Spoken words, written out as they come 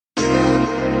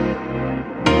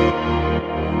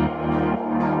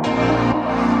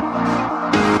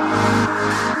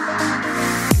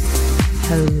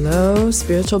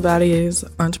spiritual baddies,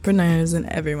 entrepreneurs, and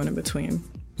everyone in between.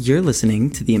 You're listening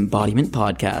to the Embodiment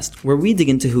Podcast, where we dig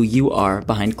into who you are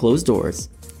behind closed doors.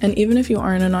 And even if you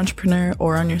aren't an entrepreneur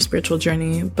or on your spiritual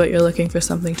journey, but you're looking for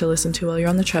something to listen to while you're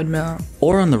on the treadmill,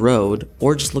 or on the road,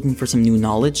 or just looking for some new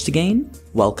knowledge to gain,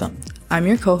 welcome. I'm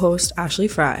your co-host, Ashley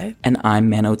Fry. And I'm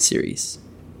Manote Series.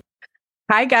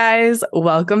 Hi guys,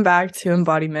 welcome back to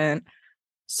Embodiment.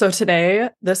 So today,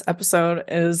 this episode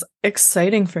is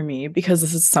exciting for me because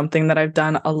this is something that I've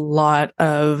done a lot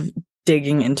of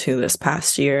digging into this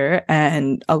past year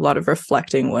and a lot of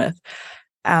reflecting with.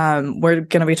 We're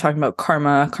going to be talking about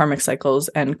karma, karmic cycles,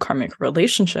 and karmic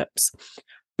relationships.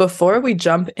 Before we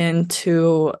jump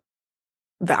into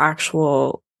the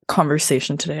actual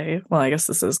conversation today, well, I guess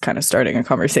this is kind of starting a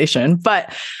conversation,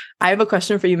 but I have a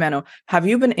question for you, Mano. Have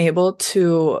you been able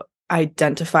to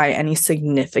identify any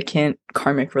significant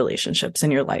karmic relationships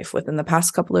in your life within the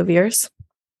past couple of years?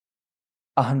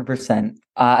 100%.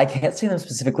 I can't say them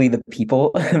specifically, the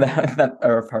people that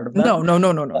are a part of them. No.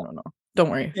 Don't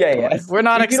worry. Yeah. We're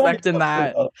not expecting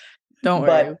that. Don't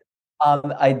worry.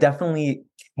 But I definitely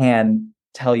can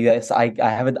tell you this. I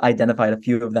haven't identified a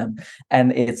few of them,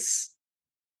 and it's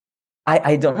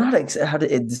I don't know how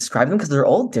to describe them because they're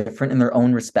all different in their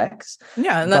own respects.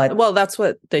 Yeah, and that's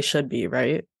what they should be,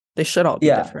 right? They should all be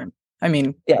different. I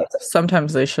mean,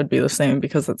 sometimes they should be the same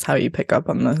because that's how you pick up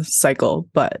on the cycle.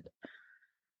 But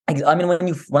I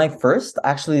mean, when I first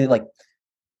actually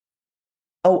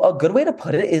a good way to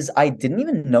put it is I didn't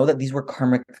even know that these were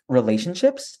karmic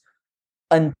relationships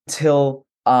until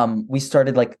we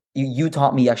started, you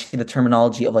taught me actually the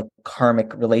terminology of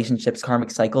karmic relationships,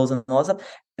 karmic cycles, and all that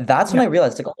stuff. That's when I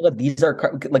realized oh my God, these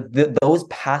are those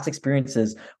past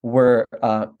experiences were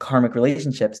karmic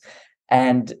relationships.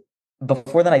 And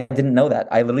before that, I didn't know that.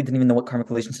 I literally didn't even know what karmic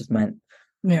relationships meant.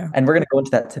 Yeah. And we're going to go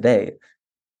into that today.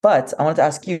 But I wanted to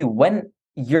ask you, when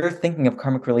you're thinking of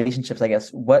karmic relationships, I guess,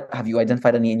 what have you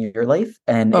identified any in your life?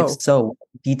 And if so,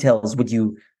 details would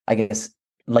you, I guess,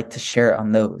 like to share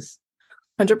on those?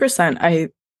 100%.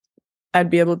 I'd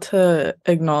be able to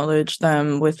acknowledge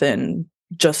them within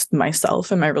just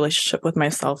myself and my relationship with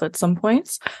myself at some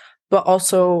points, but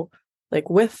also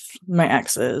with my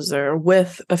exes or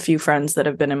with a few friends that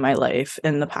have been in my life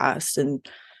in the past. And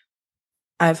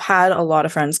I've had a lot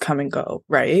of friends come and go,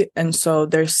 right? And so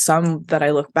there's some that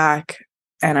I look back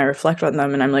and I reflect on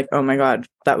them and I'm like, oh my God,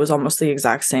 that was almost the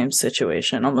exact same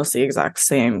situation, almost the exact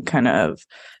same kind of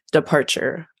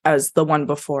departure as the one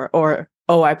before. Or,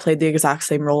 oh, I played the exact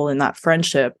same role in that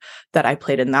friendship that I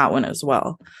played in that one as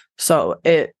well. So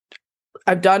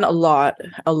I've done a lot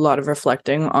of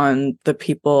reflecting on the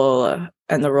people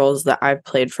and the roles that I've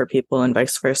played for people and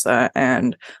vice versa.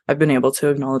 And I've been able to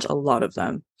acknowledge a lot of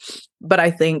them. But I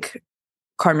think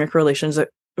karmic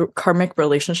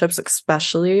relationships,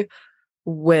 especially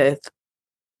with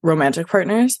romantic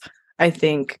partners, I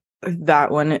think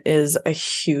that one is a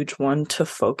huge one to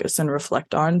focus and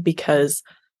reflect on because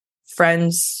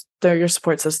friends, they're your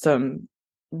support system,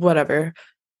 whatever.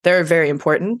 They're very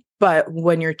important. But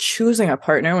when you're choosing a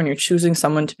partner, when you're choosing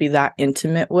someone to be that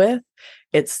intimate with,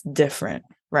 it's different,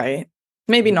 right?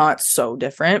 Maybe not so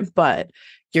different, but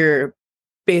you're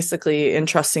basically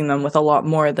entrusting them with a lot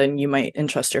more than you might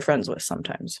entrust your friends with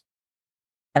sometimes.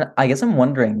 And I guess I'm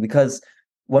wondering, because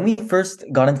when we first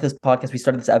got into this podcast, we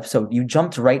started this episode, you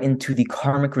jumped right into the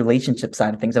karmic relationship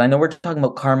side of things. And I know we're talking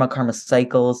about karma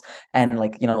cycles, and a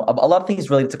lot of things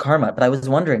related to karma. But I was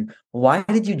wondering, why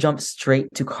did you jump straight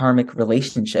to karmic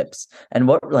relationships? And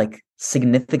what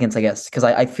significance, I guess? Because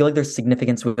I feel like there's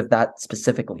significance with that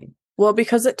specifically. Well,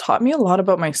 because it taught me a lot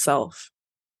about myself,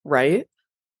 right?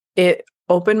 It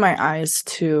opened my eyes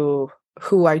to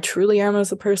who I truly am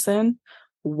as a person,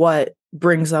 what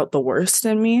brings out the worst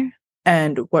in me,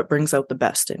 and what brings out the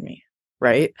best in me,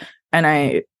 right?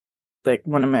 And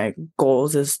one of my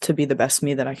goals is to be the best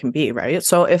me that I can be, right?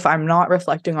 So if I'm not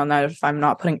reflecting on that, if I'm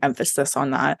not putting emphasis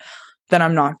on that, then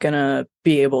I'm not going to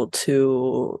be able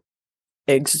to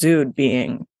exude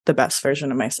being the best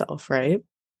version of myself, right?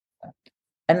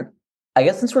 And I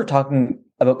guess since we're talking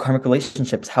about karmic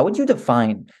relationships, how would you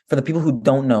define, for the people who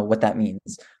don't know what that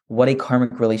means, what a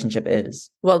karmic relationship is?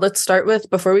 Well, let's start with,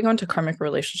 before we go into karmic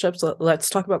relationships, let's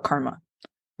talk about karma,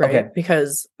 right? Okay.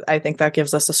 Because I think that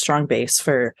gives us a strong base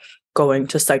for going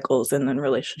to cycles and then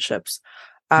relationships.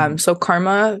 So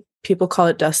karma, people call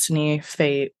it destiny,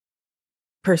 fate,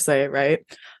 per se, right?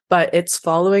 But it's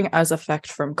following as effect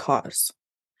from cause.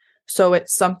 So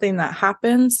it's something that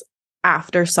happens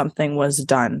after something was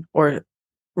done, or,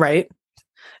 right?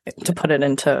 To put it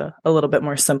into a little bit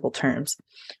more simple terms.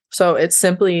 So it's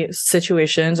simply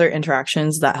situations or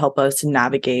interactions that help us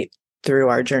navigate through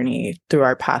our journey, through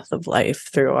our path of life,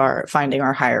 through our finding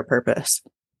our higher purpose.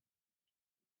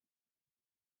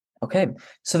 Okay.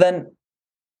 So then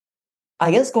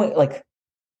I guess going like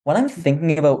when I'm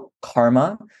thinking about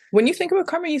karma, When you think about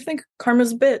karma, you think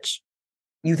karma's a bitch,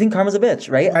 you think karma's a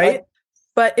bitch, right? right?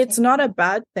 But it's not a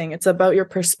bad thing. It's about your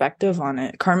perspective on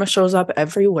it. Karma shows up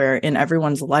everywhere in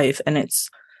everyone's life. And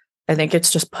I think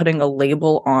it's just putting a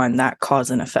label on that cause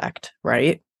and effect,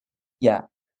 right? Yeah.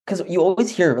 Because you always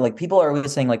hear like people are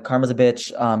always saying like karma's a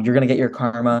bitch, you're gonna get your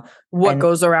karma. What And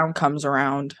goes around comes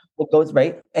around. what goes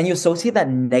right. And you associate that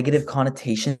negative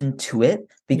connotation to it Yeah.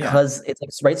 because it's like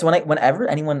right. So whenever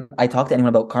I talk to anyone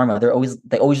about karma, they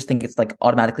always just think it's like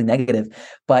automatically negative.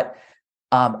 But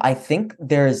I think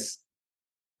there's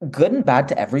good and bad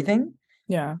to everything.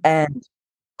 Yeah. And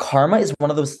karma is one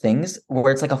of those things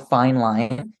where it's like a fine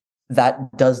line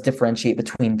that does differentiate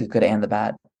between the good and the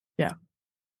bad. Yeah.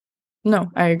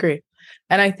 No, I agree.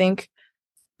 And I think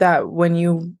that when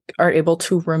you are able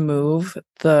to remove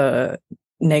the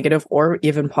negative or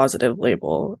even positive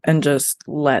label and just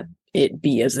let it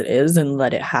be as it is and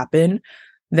let it happen,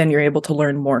 then you're able to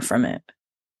learn more from it.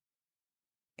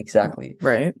 Exactly.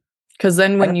 Right? Because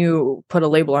then when And you put a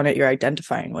label on it, you're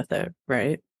identifying with it,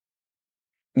 right?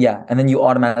 yeah, and then you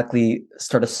automatically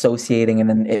start associating and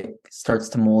then it starts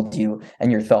to mold you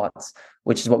and your thoughts,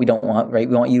 which is what we don't want, right?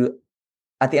 We want you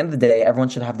at the end of the day, everyone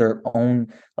should have their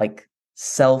own like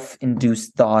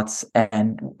self-induced thoughts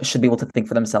and should be able to think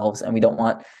for themselves. And we don't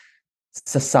want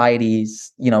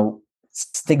society's,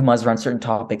 stigmas around certain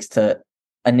topics to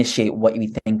initiate what we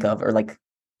think of, or like,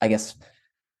 I guess,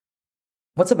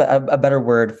 what's a better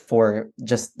word for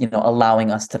just,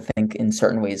 allowing us to think in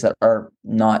certain ways that are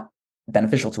not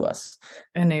beneficial to us.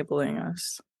 Enabling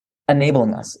us.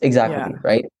 Enabling us. Exactly. Yeah.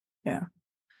 Right. Yeah.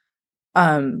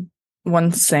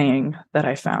 One saying that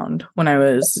I found when I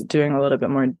was doing a little bit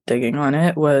more digging on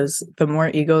it was the more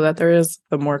ego that there is,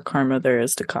 the more karma there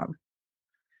is to come.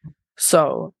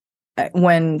 So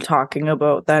when talking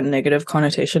about that negative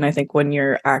connotation, I think when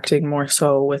you're acting more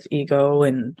so with ego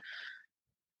and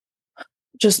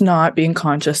just not being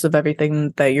conscious of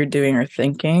everything that you're doing or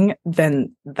thinking,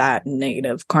 then that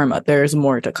negative karma, there's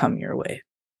more to come your way.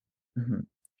 Mm-hmm.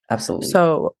 Absolutely.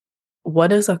 So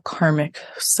what is a karmic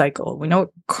cycle? We know what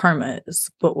karma is,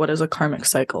 but what is a karmic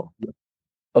cycle?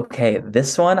 Okay,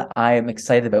 this one I am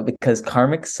excited about because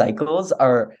karmic cycles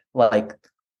are like,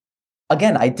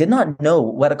 again, I did not know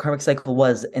what a karmic cycle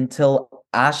was until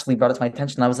Ashley brought it to my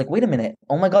attention. I was like, wait a minute.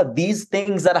 Oh my God, these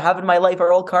things that have in my life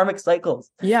are all karmic cycles.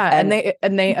 Yeah, and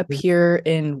they appear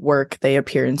in work, they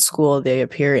appear in school, they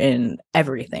appear in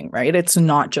everything, right? It's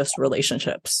not just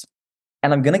relationships.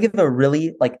 And I'm gonna give a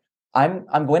really like I'm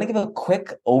going to give a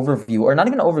quick overview, or not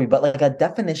even an overview, but like a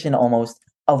definition almost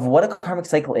of what a karmic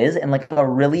cycle is in like a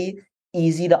really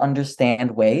easy to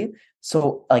understand way.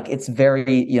 So like it's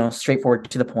very, straightforward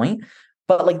to the point.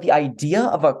 But like the idea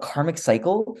of a karmic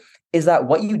cycle is that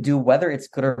what you do, whether it's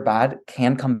good or bad,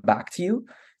 can come back to you.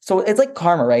 So it's like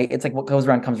karma, right? It's like what goes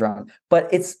around comes around. But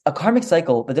it's a karmic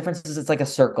cycle. The difference is it's like a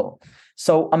circle.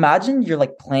 So imagine you're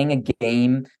like playing a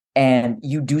game and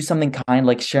you do something kind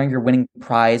like sharing your winning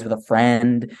prize with a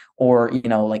friend, or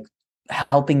like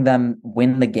helping them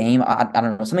win the game. I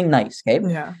don't know, something nice. Okay.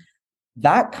 Yeah.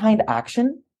 That kind of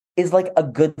action is like a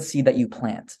good seed that you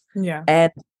plant. Yeah.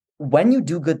 And when you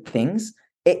do good things,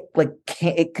 it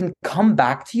can come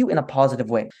back to you in a positive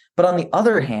way. But on the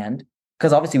other hand,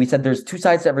 because obviously we said there's two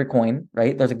sides to every coin,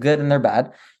 right? There's a good and there's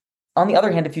bad. On the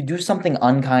other hand, if you do something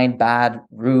unkind, bad,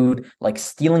 rude, like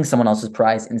stealing someone else's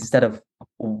prize instead of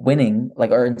winning,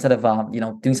 like, or instead of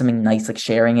doing something nice, like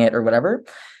sharing it or whatever,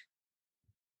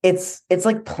 it's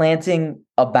like planting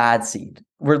a bad seed.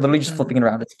 We're literally just flipping it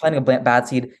around. It's planting a bad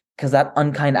seed because that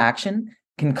unkind action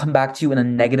can come back to you in a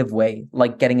negative way,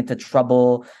 like getting into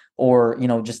trouble or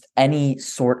just any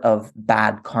sort of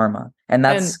bad karma. And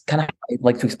that's kind of how I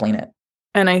like to explain it.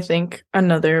 And I think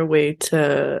another way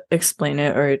to explain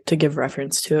it or to give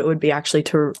reference to it would be actually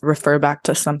to refer back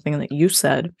to something that you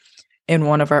said in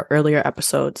one of our earlier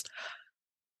episodes.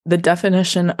 The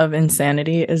definition of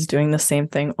insanity is doing the same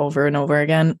thing over and over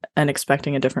again and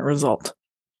expecting a different result.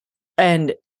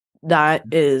 And that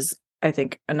is, I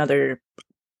think, another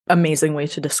amazing way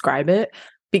to describe it,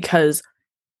 because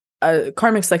a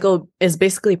karmic cycle is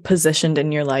basically positioned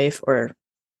in your life, or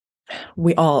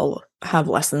we all have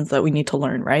lessons that we need to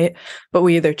learn, right? But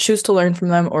we either choose to learn from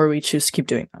them or we choose to keep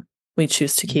doing them. We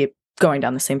choose to keep going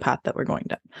down the same path that we're going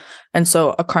down. And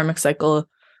so a karmic cycle,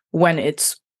 when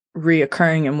it's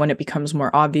reoccurring and when it becomes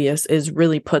more obvious, is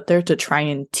really put there to try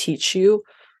and teach you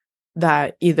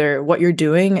that either what you're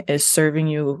doing is serving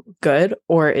you good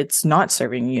or it's not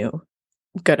serving you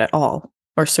good at all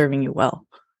or serving you well,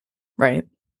 right?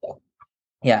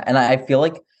 Yeah, and I feel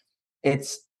like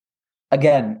it's,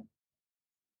 again,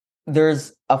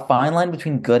 there's a fine line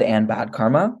between good and bad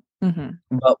karma,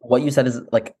 but what you said is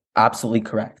like absolutely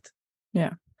correct.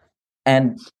 Yeah.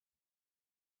 And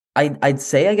I'd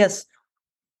say, I guess,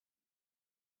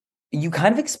 you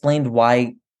kind of explained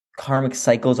why karmic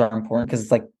cycles are important, because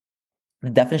it's like the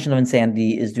definition of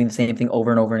insanity is doing the same thing over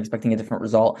and over and expecting a different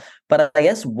result. But I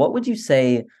guess, what would you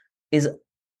say is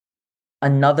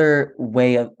another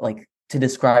way of like to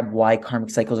describe why karmic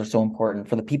cycles are so important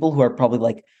for the people who are probably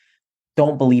like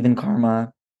don't believe in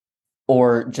karma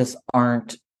or just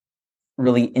aren't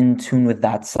really in tune with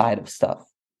that side of stuff?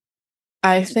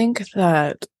 I think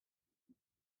that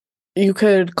you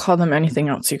could call them anything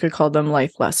else. You could call them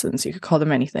life lessons. You could call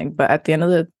them anything. But at the end of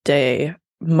the day,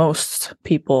 most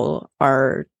people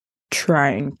are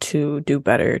trying to do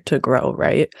better, to grow,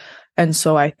 right? And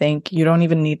so I think you don't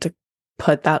even need to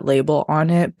put that label on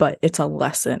it, but it's a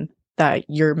lesson that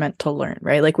you're meant to learn,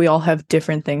 right? Like we all have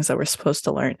different things that we're supposed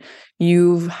to learn.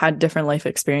 You've had different life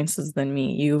experiences than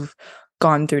me. You've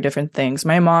gone through different things.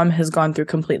 My mom has gone through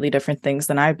completely different things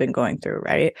than I've been going through,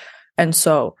 right? And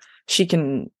so she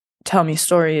can tell me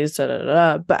stories,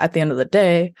 but at the end of the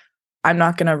day, I'm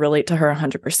not going to relate to her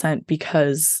 100%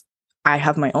 because I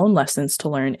have my own lessons to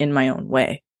learn in my own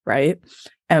way, right?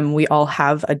 And we all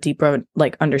have a deeper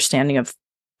like understanding of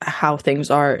how things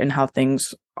are and how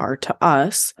things are to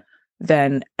us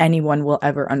than anyone will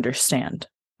ever understand,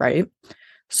 right?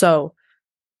 So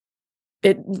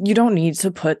you don't need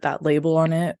to put that label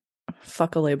on it.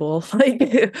 Fuck a label.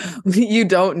 Like you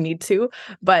don't need to,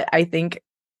 but I think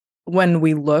when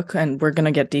we look, and we're going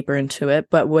to get deeper into it,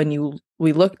 but when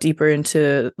we look deeper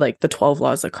into like the 12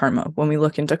 laws of karma, when we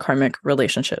look into karmic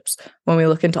relationships, when we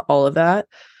look into all of that,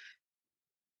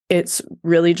 it's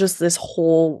really just this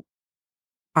whole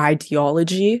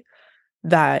ideology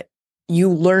that you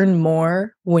learn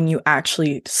more when you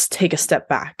actually take a step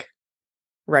back,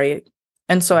 right?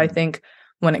 And so I think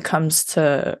when it comes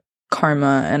to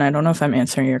karma, and I don't know if I'm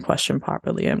answering your question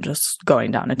properly, I'm just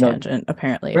going down a tangent,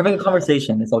 apparently. We're having a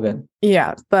conversation. It's all good.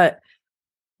 Yeah, but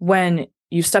when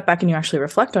you step back and you actually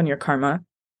reflect on your karma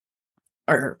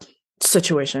or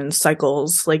situations,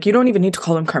 cycles, like you don't even need to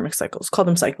call them karmic cycles, call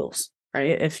them cycles,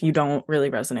 right? If you don't really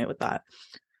resonate with that.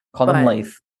 Call them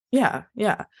life. Yeah.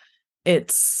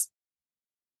 It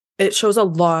shows a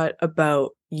lot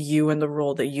about you and the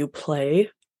role that you play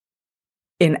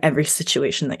in every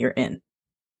situation that you're in.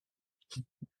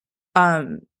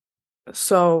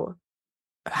 So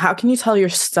how can you tell you're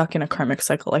stuck in a karmic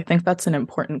cycle? I think that's an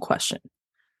important question.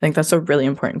 I think that's a really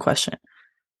important question.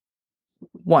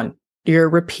 One, you're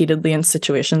repeatedly in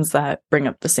situations that bring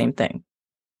up the same thing,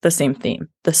 the same theme,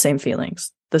 the same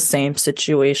feelings, the same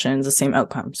situations, the same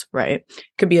outcomes, right? It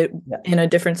could be in a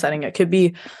different setting. It could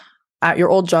be at your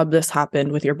old job, this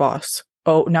happened with your boss.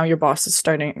 Oh, now your boss is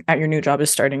starting at your new job is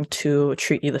starting to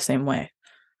treat you the same way.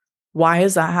 Why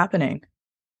is that happening?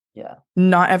 Yeah.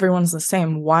 Not everyone's the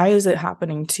same. Why is it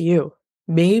happening to you?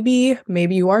 Maybe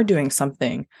you are doing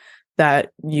something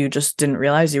that you just didn't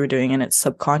realize you were doing, and it's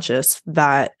subconscious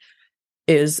that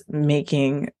is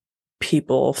making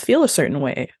people feel a certain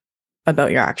way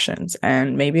about your actions.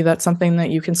 And maybe that's something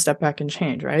that you can step back and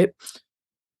change, right?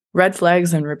 Red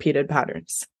flags and repeated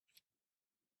patterns.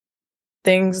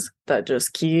 Things that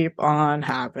just keep on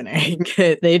happening.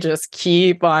 They just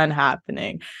keep on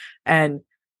happening. And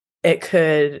it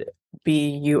could be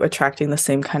you attracting the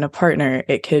same kind of partner.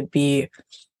 It could be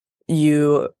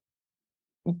you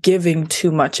giving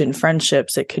too much in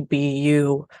friendships. It could be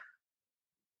you,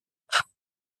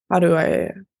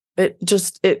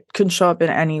 it can show up in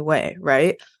any way,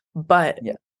 right? But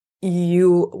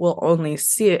you will only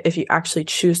see it if you actually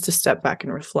choose to step back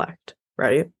and reflect,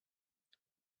 right?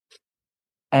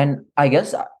 And I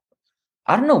guess,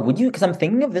 I don't know, would you, because I'm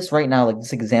thinking of this right now, like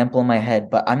this example in my head,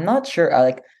 but I'm not sure,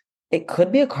 like, it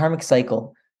could be a karmic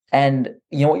cycle. And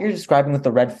you know what you're describing with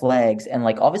the red flags, and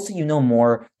like, obviously, you know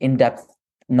more in-depth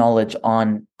knowledge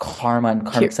on karma and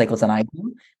karmic cycles than I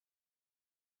do.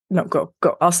 No, go.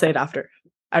 I'll say it after.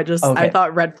 I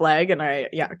thought red flag, and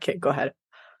okay, go ahead.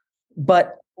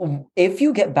 But if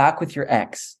you get back with your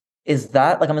ex, is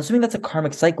that, like, I'm assuming that's a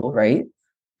karmic cycle, right?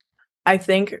 I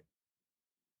think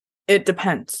it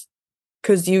depends,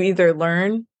 because you either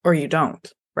learn or you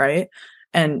don't, right?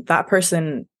 And that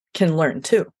person can learn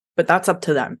too, but that's up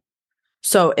to them.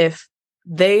 So if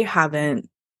they haven't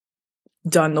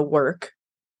done the work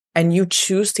and you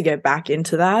choose to get back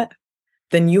into that,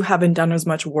 then you haven't done as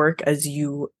much work as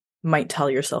you might tell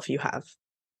yourself you have.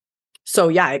 So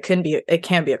yeah, it can be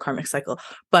a karmic cycle,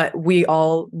 but we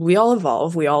all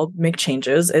evolve, we all make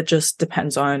changes. It just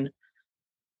depends on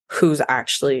who's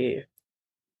actually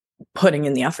putting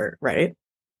in the effort, right?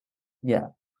 Yeah.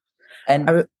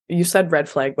 And You said red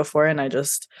flag before, and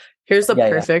here's a yeah.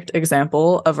 perfect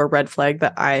example of a red flag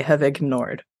that I have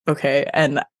ignored. Okay.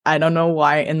 And I don't know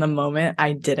why in the moment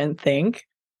I didn't think,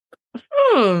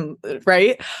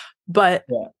 right? But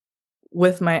Yeah.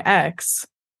 with my ex,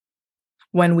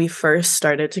 when we first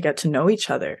started to get to know each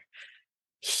other,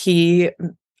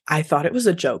 I thought it was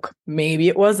a joke. Maybe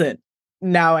it wasn't.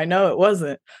 Now I know it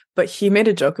wasn't. But he made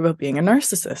a joke about being a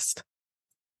narcissist.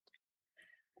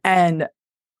 And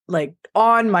like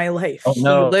on my life, Oh he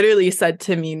no. literally said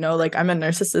to me, no, like I'm a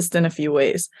narcissist in a few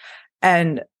ways.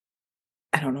 And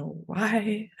I don't know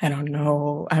why. I don't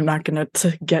know. I'm not going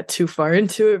to get too far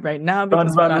into it right now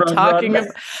because we're not talking about,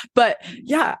 but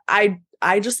yeah,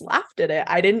 I just laughed at it.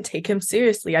 I didn't take him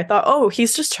seriously. I thought, oh,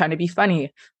 he's just trying to be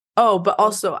funny. Oh, but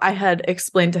also I had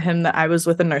explained to him that I was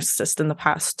with a narcissist in the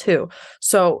past too.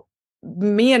 So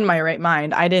me in my right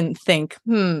mind, I didn't think,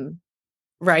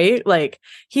 right? Like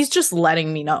he's just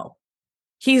letting me know.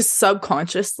 He's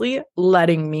subconsciously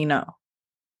letting me know.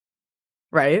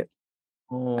 Right?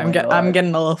 Oh I'm my God.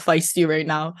 getting a little feisty right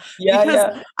now Yeah,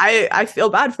 because yeah. I feel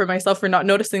bad for myself for not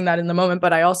noticing that in the moment,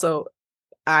 but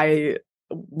I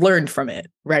learned from it,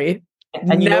 right?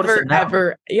 And you notice Never it now.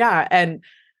 ever, yeah. And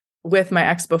with my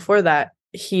ex before that,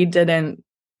 he didn't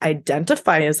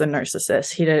identify as a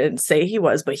narcissist. He didn't say he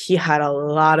was, but he had a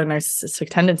lot of narcissistic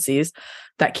tendencies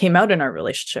that came out in our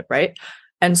relationship, right?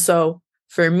 And so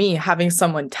for me, having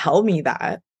someone tell me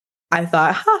that, I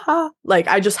thought, haha, like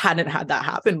I just hadn't had that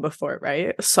happen before,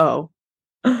 right? So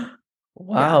yeah.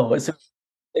 Wow. So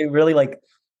it really like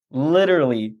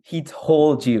literally he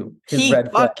told you his He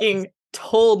red flag. fucking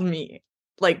told me,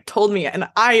 and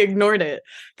I ignored it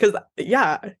because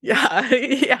yeah,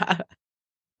 yeah.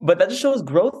 But that just shows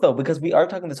growth though, because we are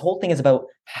talking, this whole thing is about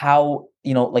how,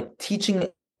 like teaching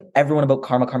everyone about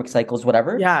karmic cycles,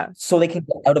 whatever, Yeah. so they can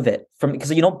get out of it from, because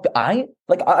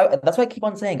that's why I keep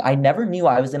on saying I never knew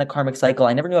I was in a karmic cycle.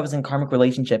 I never knew I was in karmic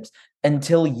relationships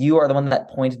until you are the one that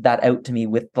pointed that out to me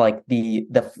with like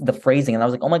the phrasing. And I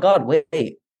was like, oh my God,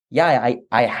 wait. Yeah,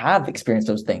 I have experienced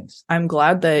those things. I'm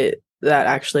glad that that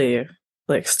actually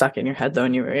like stuck in your head though,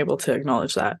 and you were able to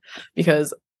acknowledge that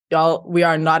because y'all, we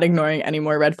are not ignoring any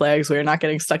more red flags. We are not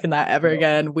getting stuck in that ever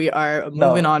again. We are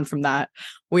moving No. on from that.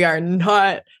 We are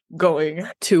not going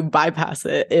to bypass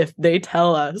it if they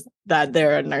tell us that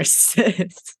they're a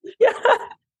narcissist. Yeah.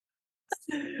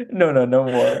 No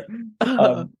more.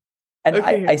 And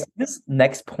Okay. I see this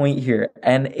next point here,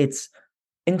 and it's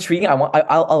intriguing.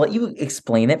 I'll let you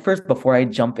explain it first before I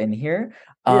jump in here.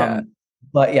 Yeah.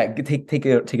 But yeah, take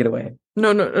it away.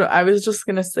 No. I was just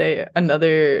gonna say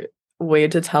another way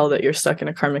to tell that you're stuck in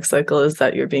a karmic cycle is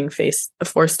that you're being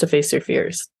forced to face your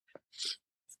fears.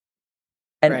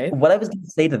 And Right? what I was going to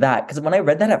say to that, because when I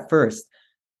read that at first,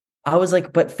 I was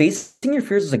like, but facing your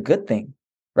fears is a good thing,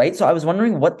 right? So I was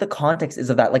wondering what the context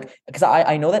is of that. Like, because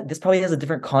I know that this probably has a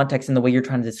different context in the way you're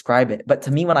trying to describe it. But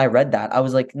to me, when I read that, I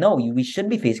was like, no, we should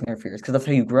be facing our fears because that's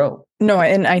how you grow. No,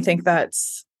 and I think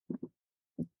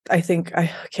I think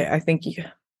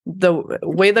the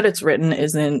way that it's written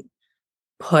isn't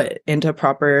put into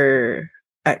proper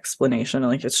explanation.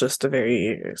 Like it's just a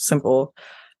very simple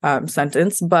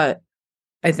sentence, but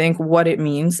I think what it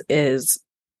means is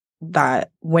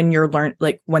that when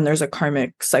when there's a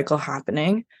karmic cycle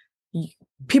happening,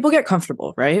 people get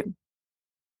comfortable, right?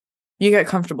 You get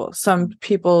comfortable. Some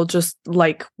people just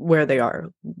like where they are,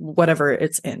 whatever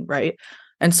it's in, right?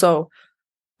 And so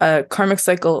a karmic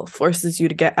cycle forces you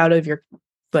to get out of your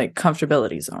like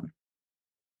comfortability zone,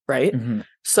 right? Mm-hmm.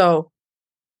 So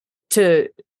to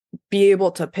be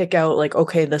able to pick out like,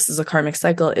 okay, this is a karmic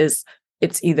cycle, is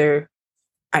it's either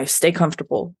I stay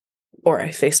comfortable or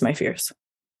I face my fears,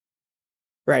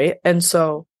 right? And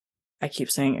so I keep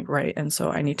saying it right, and so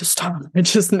I need to stop. I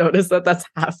just noticed that that's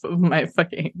half of my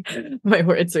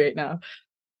words right now.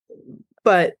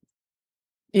 But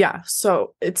yeah,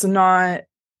 so it's not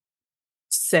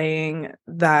saying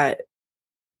that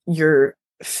you're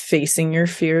facing your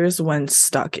fears when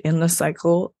stuck in the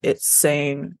cycle. It's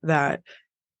saying that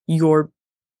you're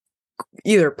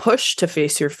either pushed to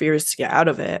face your fears to get out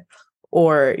of it,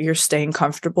 or you're staying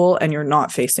comfortable and you're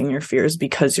not facing your fears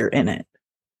because you're in it.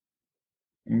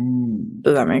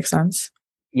 Does that make sense?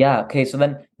 Yeah. Okay. So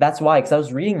then that's why, because I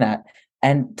was reading that,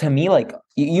 and to me, like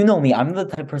you know me, I'm the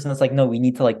type of person that's like, no, we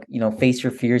need to like face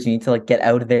your fears. You need to like get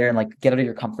out of there and like get out of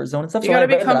your comfort zone and stuff. You So when got I to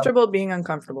be read that, comfortable being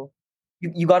uncomfortable.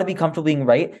 you got to be comfortable being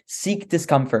right. Seek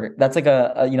discomfort. That's like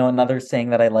a you know, another saying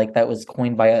that I like that was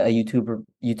coined by a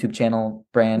YouTube channel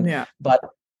brand. Yeah. But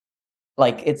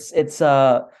like it's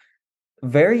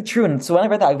very true. And so when I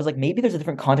read that, I was like, maybe there's a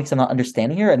different context I'm not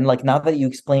understanding here. And like now that you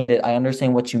explained it, I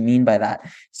understand what you mean by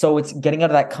that. So it's getting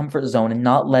out of that comfort zone and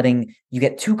not letting you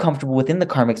get too comfortable within the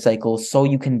karmic cycle so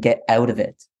you can get out of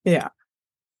it. Yeah.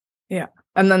 Yeah.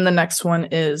 And then the next one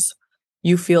is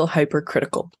you feel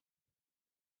hypercritical.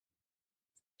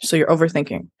 So you're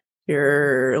overthinking.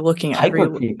 You're looking at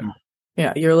Hypercritical.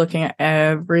 you're looking at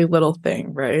every little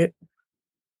thing, right?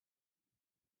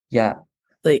 Yeah.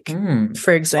 Like, Hmm.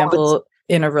 for example,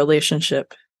 in a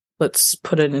relationship, let's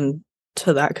put it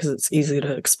into that because it's easy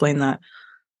to explain that.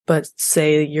 But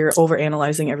say you're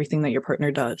overanalyzing everything that your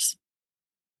partner does.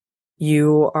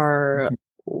 You are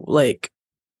like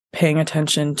paying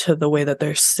attention to the way that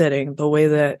they're sitting, the way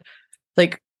that,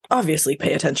 like, obviously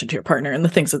pay attention to your partner and the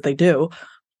things that they do.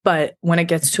 But when it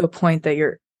gets to a point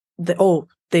that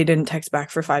they didn't text back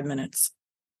for 5 minutes.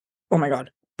 Oh my God.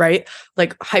 Right?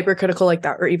 Like hypercritical like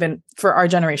that. Or even for our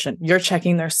generation, you're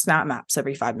checking their snap maps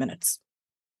every 5 minutes.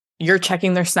 You're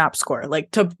checking their snap score. Like,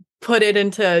 to put it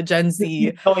into Gen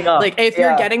Z, like if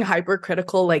you're getting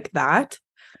hypercritical like that,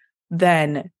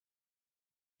 then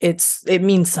it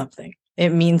means something. It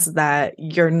means that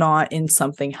you're not in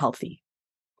something healthy.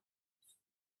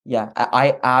 Yeah,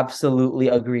 I absolutely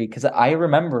agree because I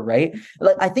remember, right?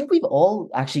 Like I think we've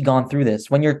all actually gone through this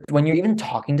when you're even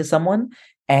talking to someone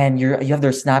and you have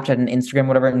their Snapchat and Instagram,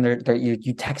 whatever, and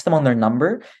you text them on their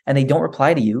number and they don't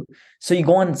reply to you. So you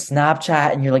go on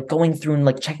Snapchat and you're like going through and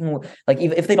like checking, like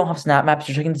if they don't have Snap Maps,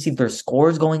 you're checking to see if their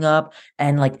score is going up,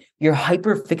 and like you're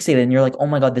hyper fixated and you're like, oh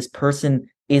my God, this person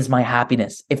is my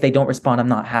happiness. If they don't respond, I'm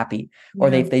not happy.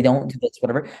 Or if they don't do this,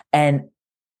 whatever. And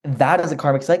that is a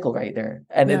karmic cycle right there.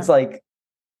 And it's like,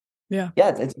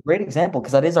 it's a great example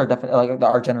because that is our definite, like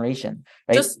our generation,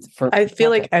 right? I feel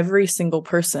like every single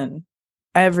person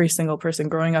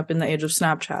growing up in the age of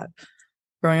Snapchat,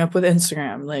 growing up with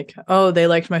Instagram, like, oh, they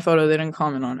liked my photo, they didn't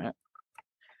comment on it.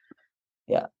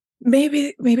 Yeah.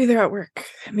 Maybe they're at work.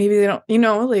 Maybe they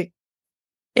don't, like,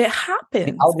 it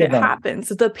happens. It happens.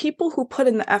 The people who put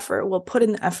in the effort will put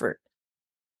in the effort.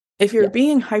 If you're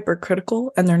being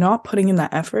hypercritical and they're not putting in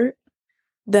that effort,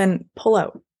 then pull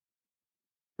out.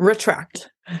 Retract.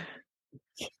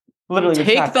 Literally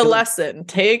take the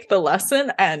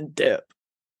lesson and dip.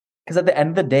 Because at the end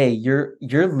of the day, you're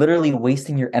literally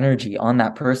wasting your energy on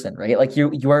that person, right? Like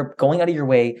you are going out of your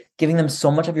way, giving them so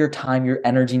much of your time, your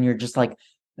energy, and you're just like,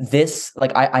 this,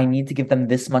 like I need to give them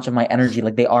this much of my energy.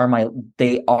 Like they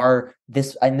are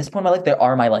this, in this point in my life, they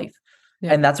are my life.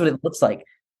 Yeah. And that's what it looks like.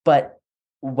 But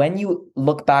when you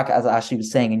look back, as Ashley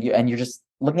was saying, and you're just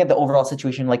looking at the overall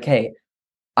situation, like, hey,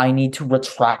 I need to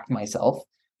retract myself,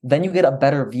 then you get a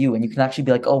better view and you can actually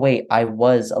be like, oh wait, I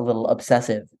was a little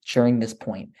obsessive during this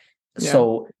point. Yeah.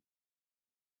 So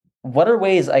what are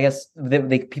ways, I guess,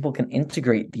 that people can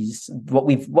integrate these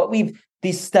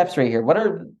these steps right here? What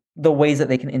are the ways that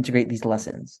they can integrate these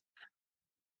lessons?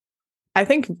 I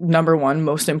think number one,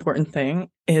 most important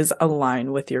thing is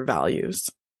align with your values.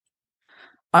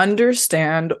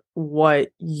 Understand what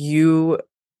you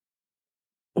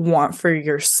want for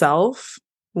yourself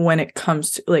when it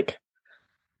comes to, like,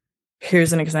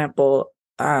 here's an example.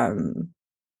 I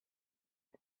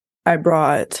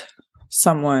brought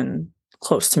someone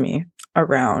close to me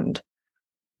around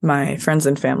my friends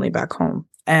and family back home,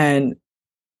 and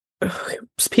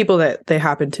people that they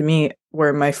happened to meet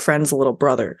were my friends' little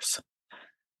brothers.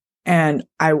 And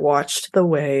I watched the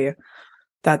way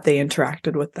that they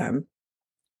interacted with them.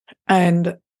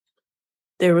 And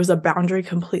there was a boundary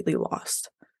completely lost.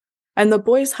 And the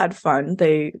boys had fun.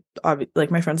 They, like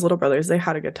my friend's little brothers, they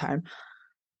had a good time.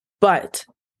 But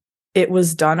it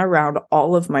was done around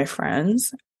all of my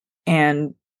friends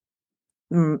and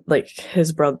like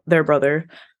their brother.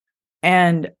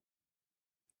 And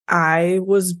I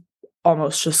was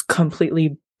almost just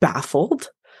completely baffled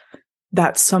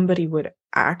that somebody would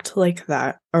act like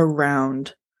that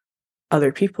around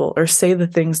other people or say the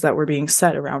things that were being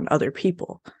said around other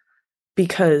people.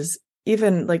 Because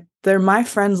even like they're my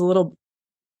friends' little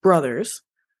brothers.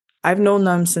 I've known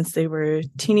them since they were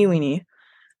teeny weeny.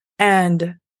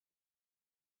 And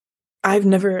I've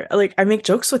never, like, I make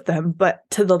jokes with them, but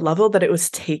to the level that it was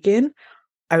taken,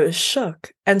 I was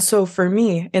shook. And so for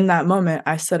me, in that moment,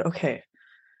 I said, okay,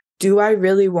 do I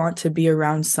really want to be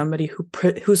around somebody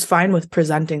who's fine with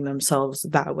presenting themselves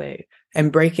that way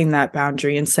and breaking that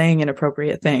boundary and saying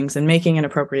inappropriate things and making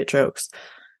inappropriate jokes?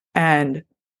 And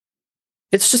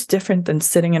it's just different than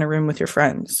sitting in a room with your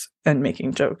friends and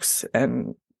making jokes.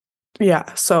 And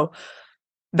yeah, so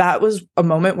that was a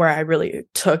moment where I really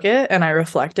took it and I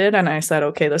reflected and I said,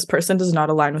 okay, this person does not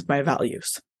align with my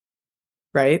values.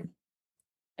 Right.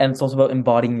 And it's also about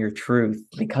embodying your truth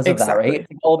because of that, right?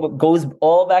 Exactly. It goes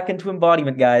all back into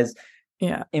embodiment, guys.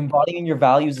 Yeah. Embodying your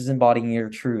values is embodying your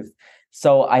truth.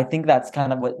 So I think that's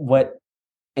kind of what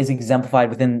is exemplified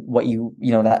within what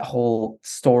that whole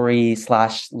story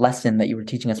 / lesson that you were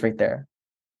teaching us right there.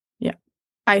 Yeah.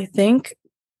 I think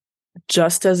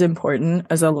just as important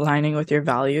as aligning with your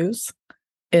values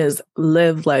is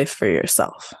live life for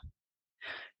yourself.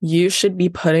 You should be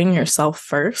putting yourself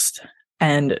first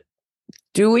and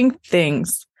doing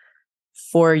things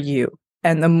for you.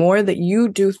 And the more that you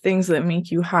do things that make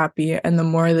you happy, and the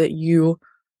more that you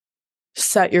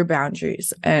set your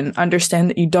boundaries and understand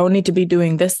that you don't need to be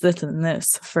doing this, this, and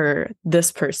this for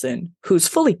this person who's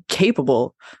fully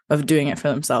capable of doing it for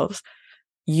themselves,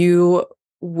 you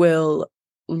will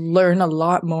learn a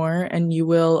lot more and you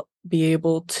will be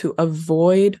able to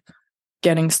avoid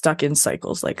getting stuck in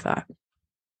cycles like that.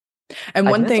 And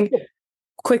one thing,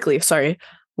 quickly, sorry,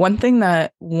 one thing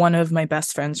that one of my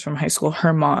best friends from high school,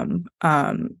 her mom,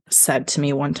 said to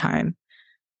me one time,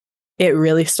 it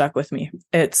really stuck with me.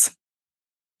 It's,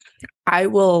 I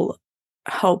will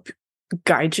help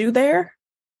guide you there,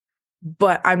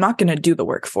 but I'm not going to do the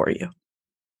work for you.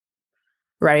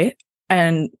 Right?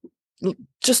 And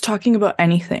just talking about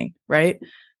anything, right?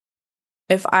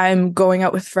 If I'm going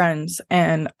out with friends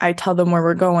and I tell them where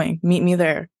we're going, meet me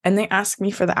there, and they ask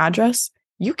me for the address,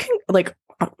 you can, like,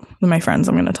 my friends,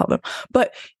 I'm going to tell them,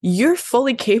 but you're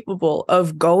fully capable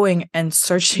of going and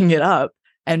searching it up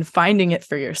and finding it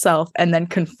for yourself and then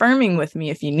confirming with me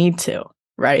if you need to,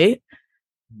 right?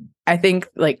 I think,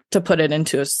 like, to put it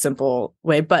into a simple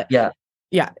way, but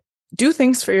yeah, do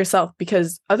things for yourself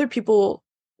because other people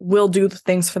will do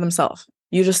things for themselves.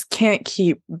 You just can't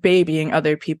keep babying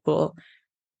other people.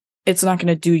 It's not going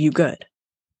to do you good.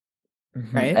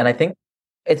 Mm-hmm. Right? And I think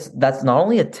that's not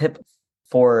only a tip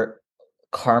for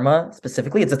karma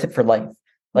specifically, it's a tip for life.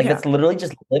 Like, that's literally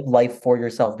just live life for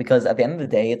yourself, because at the end of the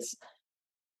day,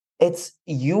 it's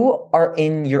you are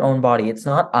in your own body.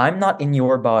 I'm not in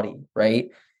your body, right?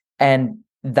 And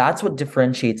that's what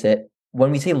differentiates it.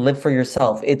 When we say live for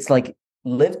yourself, it's like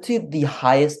live to the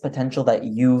highest potential that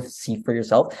you see for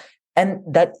yourself. And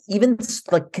that even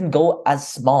like can go as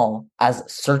small as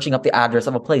searching up the address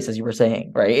of a place, as you were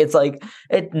saying, right? It's like,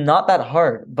 it's not that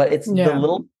hard, but it's the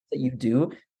little that you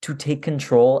do to take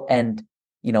control and,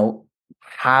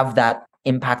 have that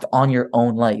impact on your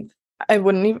own life. I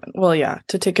wouldn't even,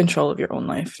 to take control of your own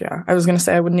life. Yeah. I was going to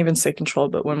say, I wouldn't even say control,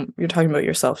 but when you're talking about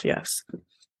yourself, yes.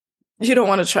 You don't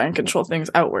want to try and control things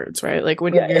outwards, right? Like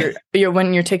when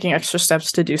when you're taking extra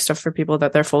steps to do stuff for people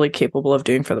that they're fully capable of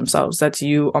doing for themselves, that's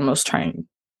you almost trying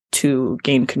to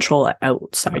gain control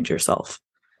outside yourself.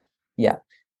 Yeah.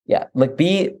 Yeah. Like,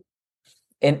 be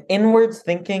an inwards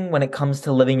thinking when it comes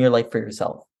to living your life for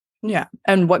yourself. Yeah.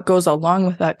 And what goes along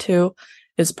with that too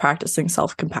is practicing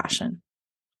self-compassion.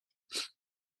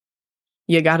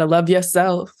 You got to love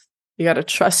yourself. You got to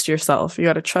trust yourself. You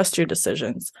got to trust your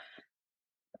decisions.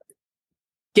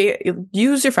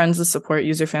 Use your friends as support,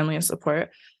 use your family as support,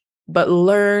 but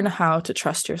learn how to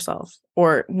trust yourself,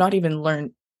 or not even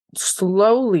learn,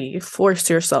 slowly force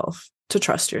yourself to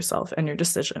trust yourself and your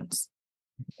decisions.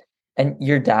 And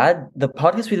your dad, the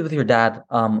podcast we did with your dad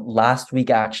last week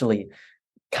actually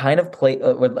kind of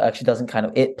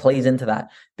it plays into that,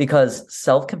 because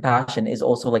self-compassion is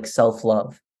also like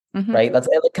self-love, right? That's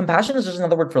like, compassion is just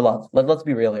another word for love. Let's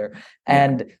be real here.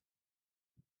 And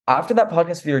after that podcast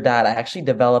with your dad, I actually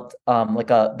developed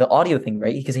the audio thing,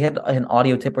 right? Because he had an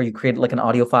audio tip where you create like an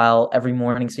audio file every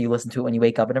morning, so you listen to it when you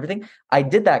wake up and everything. I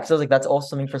did that because I was like, that's also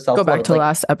something for self-love. Go back to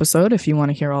last episode if you want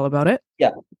to hear all about it.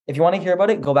 Yeah. If you want to hear about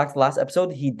it, go back to the last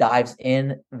episode. He dives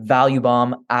in, value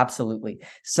bomb, absolutely.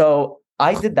 So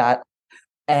I did that,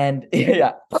 and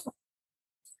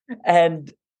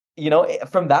and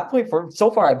from that point forward, so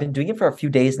far I've been doing it for a few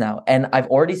days now, and I've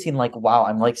already seen, like, wow,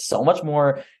 I'm like so much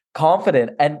more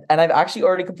confident, and I've actually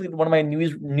already completed one of my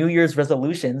New Year's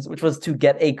resolutions, which was to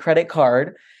get a credit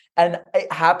card, and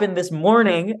it happened this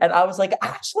morning, and I was like,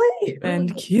 Ashley,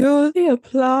 and cue the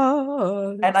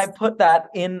applause, and I put that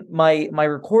in my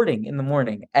recording in the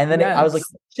morning, and then I was like,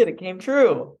 shit, it came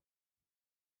true.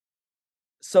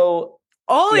 So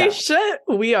holy shit,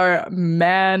 we are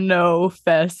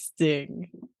manifesting.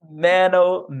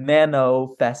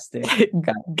 Manifesting.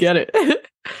 Get it?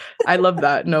 I love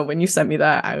that. No, when you sent me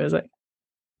that, I was like,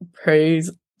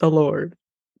 praise the Lord.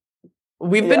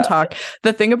 We've been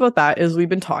the thing about that is we've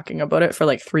been talking about it for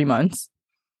like 3 months.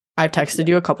 I've texted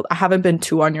you a couple. I haven't been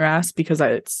too on your ass because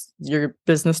it's your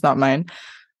business, not mine.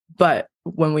 But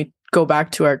when we go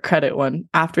back to our credit one,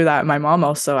 after that, my mom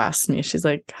also asked me, she's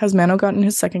like, has Mano gotten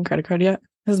his second credit card yet?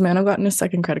 Has Mano gotten his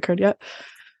second credit card yet?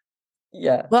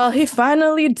 Yeah. Well, he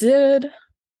finally did.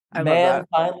 I love that.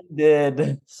 Finally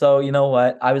did. So you know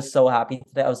what? I was so happy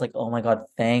today. I was like, oh my God,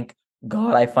 thank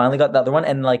God I finally got the other one.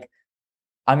 And like,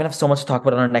 I'm gonna have so much to talk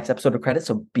about on our next episode of credit.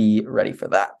 So be ready for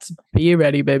that. Be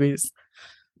ready, babies.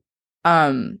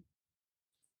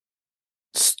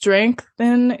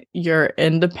 Strengthen your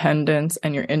independence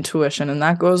and your intuition, and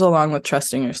that goes along with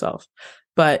trusting yourself.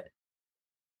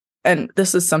 And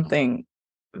this is something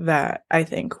that I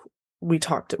think we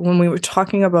talked when we were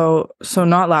talking about, so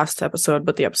not last episode,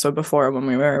 but the episode before, when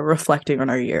we were reflecting on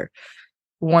our year.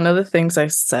 One of the things I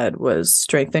said was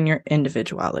strengthen your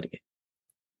individuality.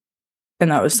 And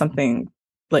that was something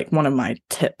like one of my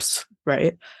tips,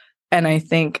 right? And I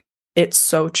think it's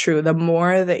so true. The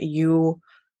more that you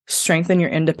strengthen your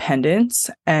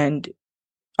independence and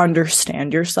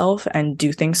understand yourself and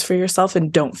do things for yourself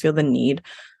and don't feel the need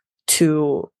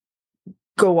to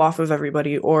go off of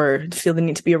everybody or feel the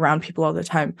need to be around people all the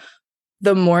time,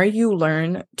 the more you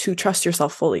learn to trust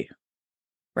yourself fully,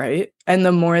 right? And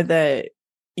the more that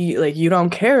you don't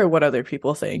care what other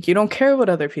people think, you don't care what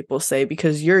other people say,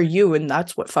 because you're you, and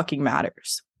that's what fucking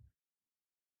matters.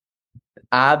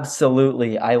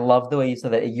 Absolutely. I love the way you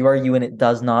said that. You are you and it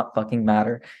does not fucking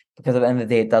matter, because at the end of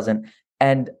the day, it doesn't.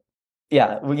 And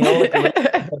yeah,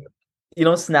 like,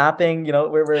 snapping,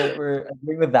 we're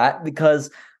agreeing with that, because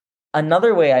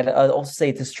another way I'd also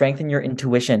say to strengthen your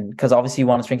intuition, because obviously you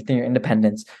want to strengthen your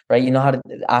independence, right? You know how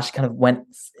Ash kind of went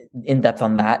in depth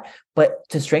on that. But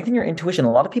to strengthen your intuition,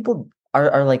 a lot of people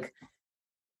are like,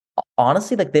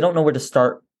 honestly, like they don't know where to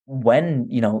start when,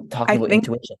 talking about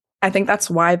intuition. I think that's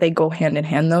why they go hand in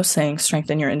hand, though, saying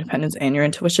strengthen your independence and your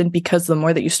intuition, because the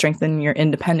more that you strengthen your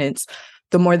independence,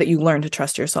 the more that you learn to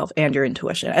trust yourself and your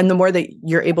intuition. And the more that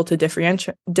you're able to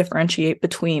differentiate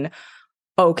between,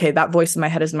 okay, that voice in my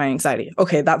head is my anxiety.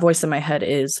 Okay, that voice in my head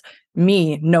is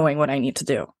me knowing what I need to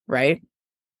do, right?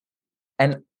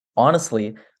 And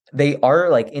honestly, they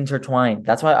are like intertwined.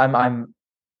 That's why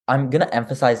I'm gonna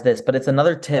emphasize this, but it's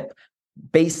another tip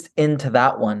based into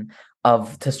that one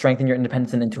to strengthen your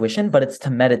independence and intuition, but it's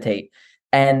to meditate.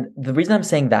 And the reason I'm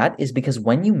saying that is because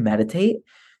when you meditate,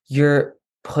 you're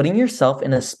putting yourself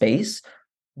in a space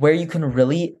where you can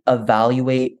really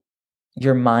evaluate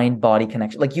your mind-body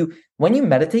connection. Like when you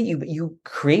meditate, you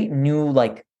create new,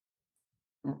 like,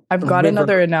 I've got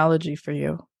another analogy for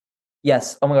you.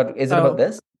 Yes. Oh my God. Is it about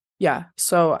this? Yeah.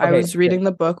 So I was reading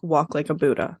the book Walk Like a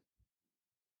Buddha.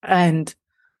 And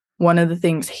one of the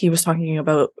things he was talking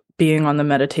about being on the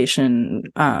meditation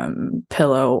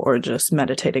pillow, or just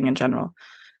meditating in general.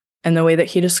 And the way that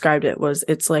he described it was,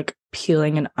 it's like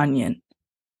peeling an onion,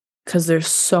 because there's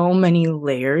so many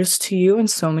layers to you and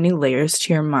so many layers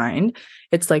to your mind.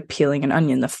 It's like peeling an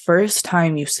onion. The first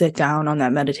time you sit down on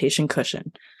that meditation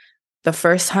cushion, the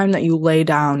first time that you lay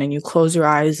down and you close your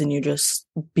eyes and you just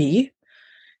be,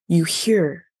 you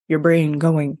hear your brain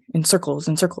going in circles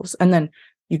and circles. And then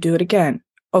you do it again.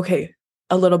 Okay,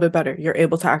 a little bit better. You're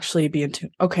able to actually be in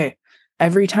tune. Okay,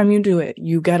 every time you do it,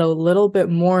 you get a little bit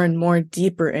more and more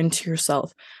deeper into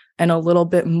yourself and a little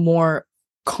bit more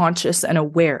conscious and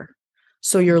aware.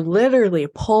 So you're literally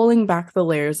pulling back the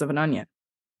layers of an onion.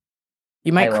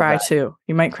 You might cry too.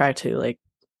 You might cry too, like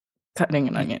cutting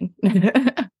an onion.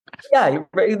 Yeah,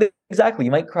 exactly.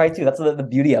 You might cry too. That's the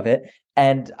beauty of it.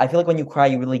 And I feel like when you cry,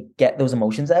 you really get those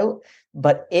emotions out.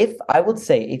 But if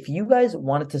you guys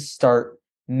wanted to start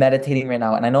meditating right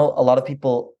now, and I know a lot of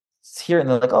people hear it and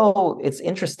they're like, oh, it's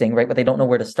interesting, right? But they don't know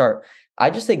where to start. I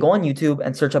just say go on YouTube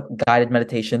and search up guided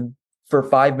meditation for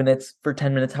 5 minutes, for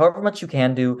 10 minutes, however much you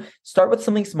can do. Start with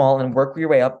something small and work your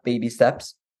way up, baby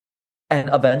steps. And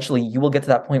eventually you will get to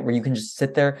that point where you can just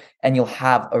sit there and you'll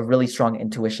have a really strong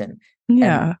intuition.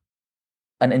 Yeah.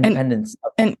 And an independence.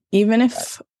 And even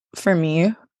if, for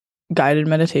me, guided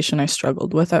meditation I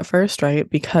struggled with at first, right?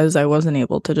 Because I wasn't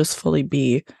able to just fully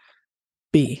be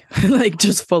like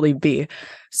just fully be.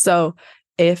 So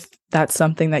if that's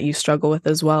something that you struggle with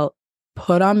as well,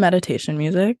 put on meditation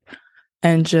music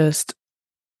and just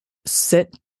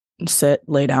sit,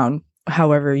 lay down,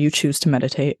 however you choose to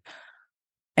meditate.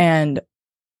 And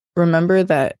remember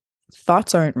that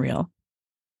thoughts aren't real.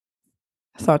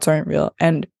 Thoughts aren't real.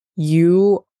 And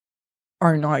you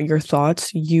are not your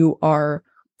thoughts. You are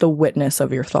the witness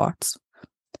of your thoughts.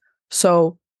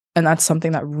 So, and that's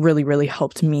something that really, really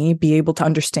helped me be able to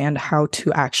understand how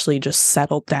to actually just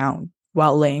settle down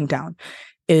while laying down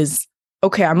is,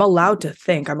 okay, I'm allowed to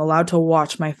think, I'm allowed to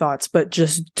watch my thoughts, but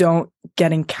just don't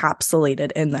get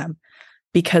encapsulated in them,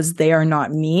 because they are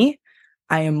not me.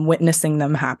 I am witnessing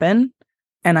them happen.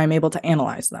 and I'm able to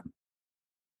analyze them.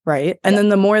 Right. And then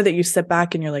the more that you sit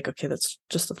back and you're like, okay, that's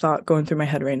just a thought going through my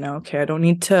head right now. Okay, I don't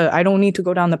need to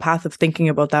go down the path of thinking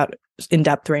about that in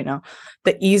depth right now.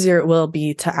 The easier it will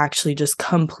be to actually just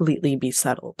completely be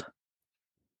settled.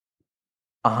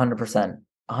 100%.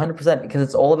 100%. Because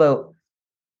it's all about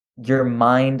your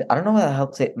mind. I don't know how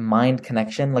to say mind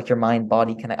connection, like your mind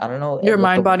body connect. I don't know Your what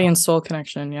mind, body, and soul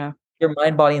connection. Yeah. your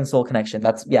mind, body, and soul connection.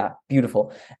 That's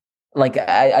beautiful. Like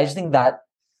I just think that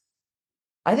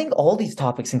I think all these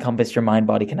topics encompass your mind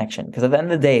body connection. Because at the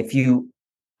end of the day, if you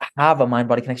have a mind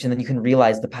body connection, then you can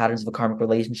realize the patterns of a karmic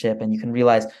relationship and you can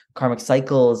realize karmic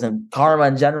cycles and karma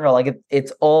in general. Like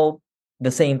it's all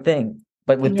the same thing,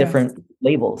 but with different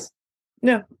labels.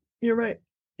 Yeah, you're right.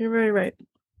 You're very right.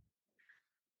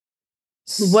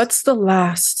 What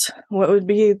would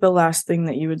be the last thing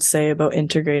that you would say about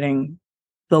integrating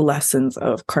the lessons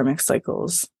of karmic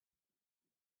cycles?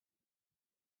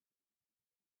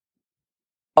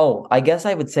 Oh, I guess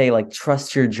I would say like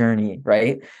trust your journey,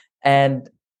 right? And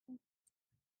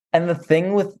the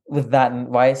thing with that and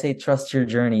why I say trust your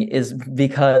journey is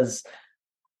because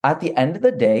at the end of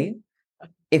the day,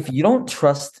 if you don't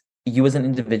trust you as an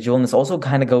individual, and this also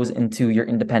kind of goes into your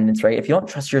independence, right? If you don't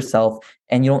trust yourself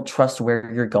and you don't trust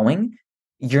where you're going,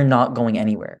 you're not going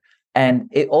anywhere. And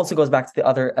it also goes back to the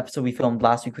other episode we filmed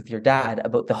last week with your dad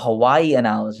about the Hawaii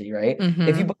analogy, right?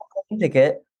 If you book a plane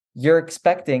ticket, you're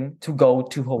expecting to go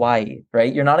to Hawaii,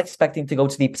 right? You're not expecting to go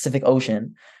to the Pacific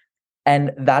Ocean.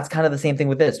 And that's kind of the same thing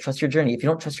with this. Trust your journey. If you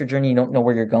don't trust your journey, you don't know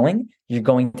where you're going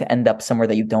to end up somewhere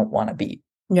that you don't want to be.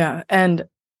 Yeah. And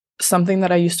something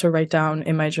that I used to write down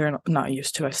in my journal, not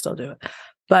used to, I still do it,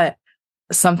 but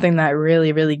something that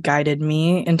really, really guided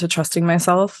me into trusting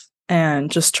myself and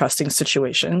just trusting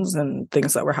situations and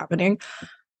things that were happening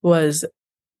was,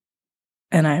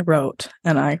 and I wrote,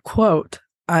 and I quote,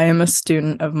 I am a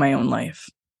student of my own life.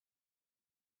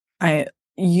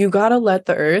 You gotta let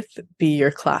the earth be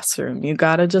your classroom. You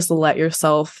gotta just let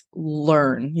yourself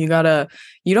learn. You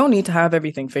don't need to have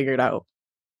everything figured out.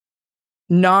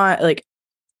 Not like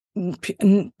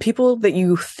people that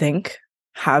you think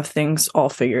have things all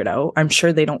figured out. I'm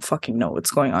sure they don't fucking know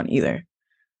what's going on either.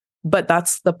 But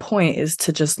that's the point, is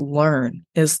to just learn,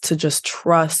 is to just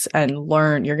trust and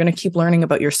learn. You're going to keep learning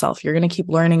about yourself. You're going to keep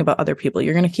learning about other people.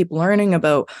 You're going to keep learning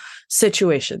about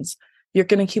situations. You're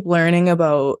going to keep learning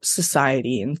about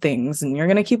society and things. And you're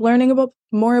going to keep learning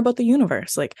more about the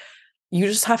universe. Like, you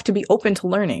just have to be open to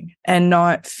learning and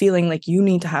not feeling like you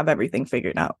need to have everything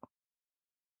figured out.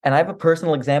 And I have a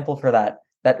personal example for that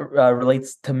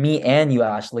relates to me and you,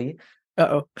 Ashley.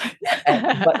 Uh-oh.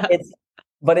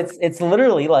 But it's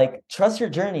literally like trust your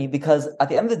journey, because at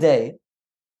the end of the day,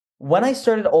 when I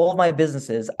started all of my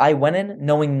businesses, I went in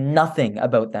knowing nothing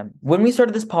about them. When we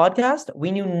started this podcast,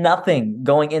 we knew nothing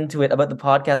going into it about the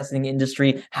podcasting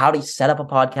industry, how to set up a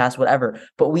podcast, whatever.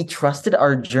 But we trusted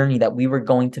our journey that we were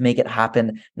going to make it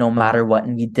happen no matter what.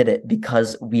 And we did it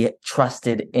because we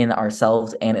trusted in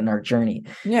ourselves and in our journey.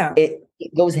 Yeah. It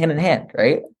goes hand in hand,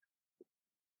 right?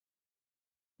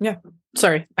 Yeah.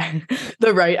 Sorry.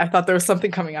 I thought there was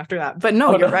something coming after that. But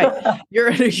no, you're right.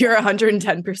 You're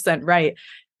 110% right.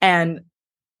 And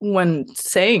when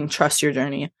saying trust your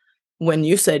journey, when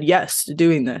you said yes to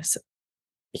doing this,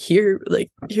 here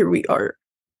we are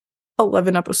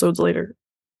 11 episodes later.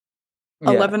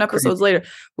 11 episodes later.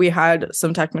 We had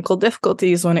some technical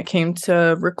difficulties when it came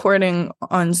to recording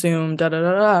on Zoom, but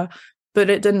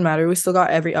it didn't matter. We still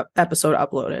got every episode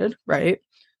uploaded, right?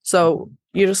 So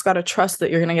you just got to trust that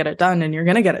you're going to get it done, and you're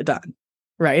going to get it done,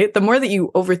 right? The more that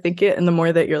you overthink it and the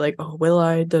more that you're like, oh, will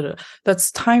I?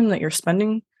 That's time that you're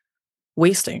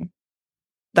wasting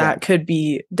that could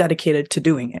be dedicated to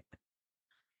doing it.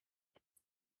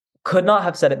 Could not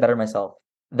have said it better myself.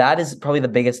 That is probably the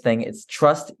biggest thing. It's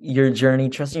trust your journey,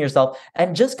 trusting yourself,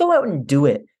 and just go out and do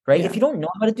it. Right? Yeah. If you don't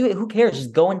know how to do it, who cares?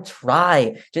 Just go and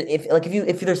try. Just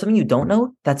if there's something you don't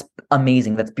know, that's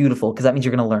amazing. That's beautiful, because that means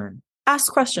you're going to learn.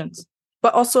 Ask questions,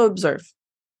 but also observe.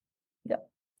 Yeah.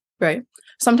 Right.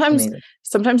 Sometimes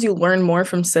you learn more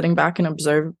from sitting back and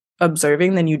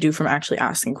observing than you do from actually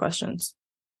asking questions.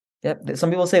 Yep. Some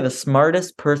people say the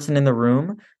smartest person in the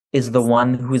room is the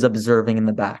one who's observing in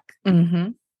the back. Mm-hmm.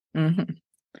 Mm-hmm.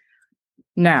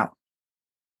 Now,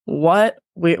 what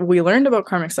we learned about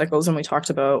karmic cycles, and we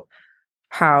talked about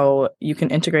how you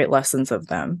can integrate lessons of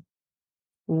them.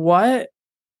 What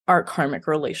are karmic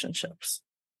relationships?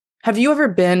 Have you ever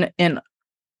been in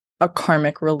a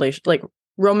karmic relation, like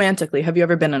romantically? Have you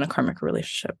ever been in a karmic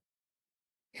relationship?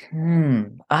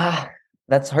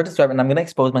 That's hard to describe, and I'm going to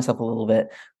expose myself a little bit.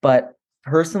 But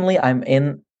personally,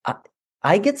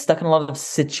 I get stuck in a lot of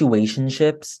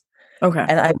situationships, Okay.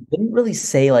 And I wouldn't really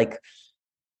say like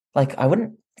I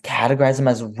wouldn't categorize them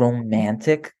as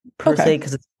romantic per Okay. se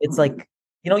because it's like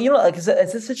like it's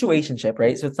a situationship,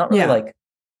 right? So it's not really Yeah. like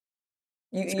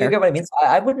you Fair. get what I mean. So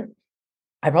I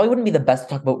probably wouldn't be the best to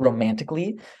talk about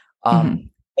romantically, Hmm.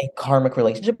 a karmic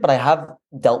relationship, but I have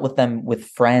dealt with them with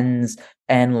friends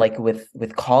and like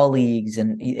with colleagues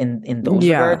and in those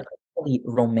Yeah. regards, really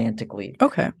romantically.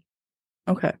 Okay.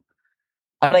 Okay.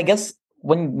 And I guess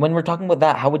when we're talking about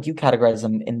that, how would you categorize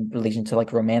them in relation to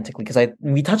like romantically? Because I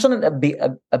we touched on it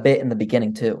a bit in the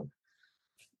beginning too.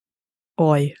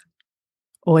 Oi.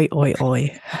 Oi, oi,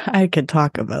 oi. I could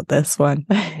talk about this one.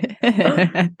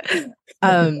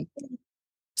 um,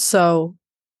 so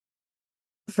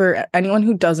for anyone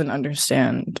who doesn't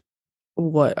understand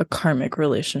what a karmic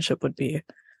relationship would be,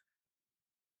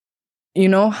 you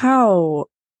know how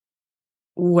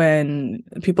when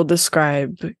people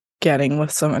describe getting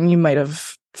with someone, you might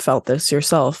have felt this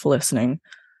yourself listening,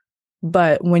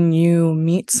 but when you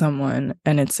meet someone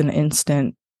and it's mm,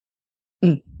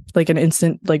 an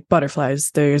instant, like butterflies,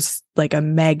 there's like a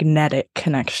magnetic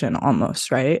connection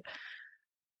almost, right?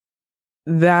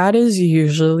 That is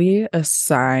usually a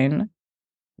sign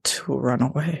to run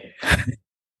away.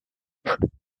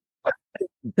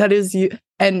 That is you.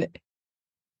 And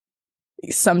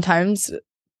sometimes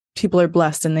people are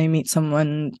blessed and they meet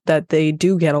someone that they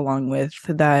do get along with,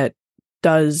 that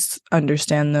does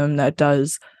understand them, that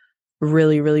does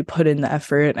really, really put in the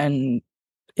effort and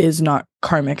is not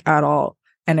karmic at all.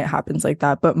 And it happens like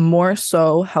that. But more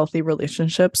so, healthy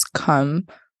relationships come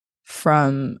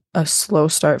from a slow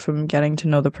start, from getting to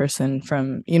know the person,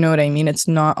 from, you know what I mean? It's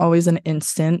not always an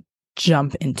instant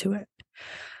jump into it.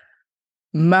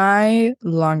 My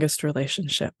longest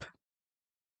relationship,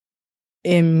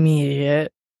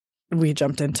 immediate, we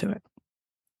jumped into it.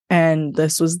 And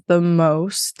this was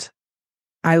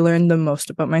I learned the most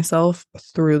about myself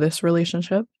through this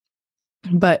relationship.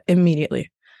 But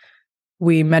immediately,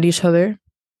 we met each other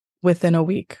within a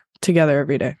week together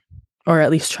every day, or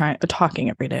at least talking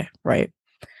every day, right?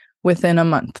 Within a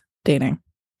month dating.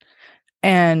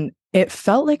 And it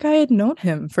felt like I had known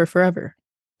him for forever.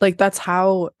 Like, that's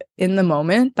how, in the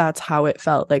moment, that's how it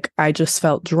felt. Like, I just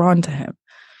felt drawn to him.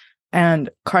 And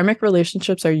karmic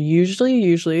relationships are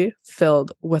usually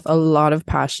filled with a lot of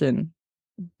passion,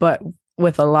 but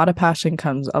with a lot of passion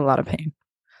comes a lot of pain.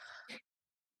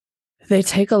 They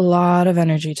take a lot of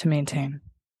energy to maintain.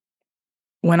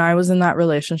 When I was in that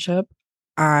relationship,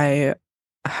 I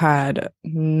had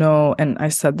no, and I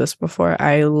said this before,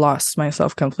 I lost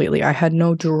myself completely. I had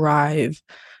no drive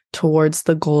towards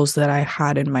the goals that I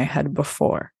had in my head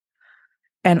before.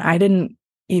 And I didn't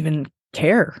even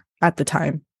care at the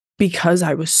time because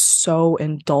I was so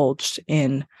indulged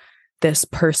in this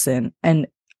person. And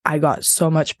I got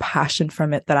so much passion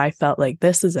from it that I felt like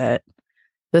this is it.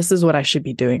 This is what I should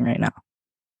be doing right now.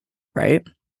 Right.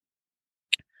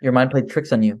 Your mind played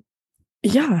tricks on you.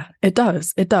 Yeah, it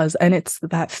does. It does. And it's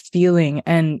that feeling.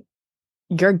 And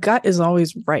your gut is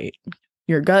always right.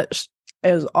 Your gut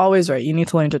is always right. You need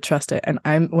to learn to trust it.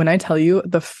 And when I tell you,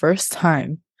 the first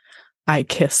time I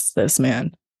kissed this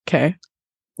man, okay,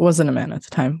 wasn't a man at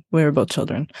the time. We were both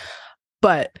children.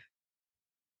 But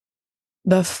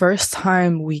the first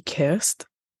time we kissed,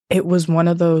 it was one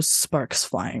of those sparks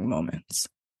flying moments.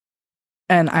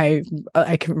 And I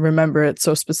can remember it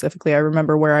so specifically. I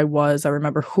remember where I was. I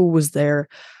remember who was there.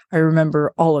 I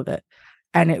remember all of it.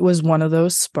 And it was one of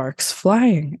those sparks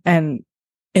flying. And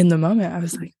in the moment, I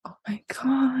was like, oh my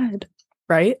God.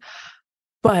 Right.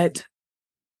 But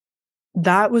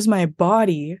that was my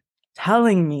body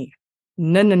telling me,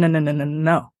 no, no, no, no, no, no,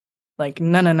 no. Like,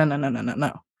 no, no, no, no, no, no, no,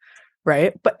 no.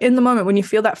 Right. But in the moment, when you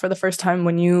feel that for the first time,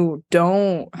 when you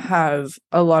don't have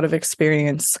a lot of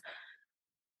experience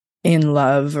in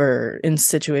love or in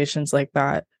situations like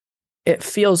that, it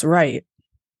feels right.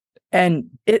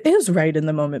 And it is right in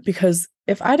the moment, because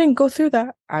if I didn't go through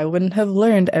that, I wouldn't have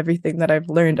learned everything that I've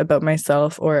learned about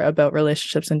myself or about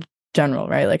relationships in general,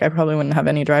 right? Like, I probably wouldn't have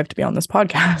any drive to be on this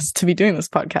podcast, to be doing this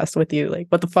podcast with you. Like,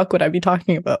 what the fuck would I be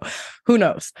talking about? Who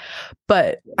knows?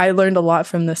 But I learned a lot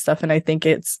from this stuff. And I think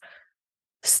it's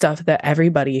stuff that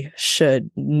everybody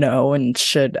should know and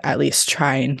should at least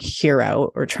try and hear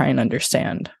out or try and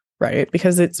understand, right?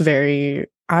 Because it's very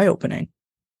eye-opening.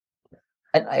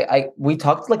 And we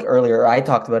talked like earlier, I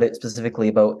talked about it specifically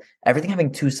about everything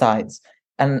having two sides.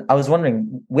 And I was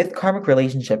wondering, with karmic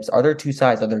relationships, are there two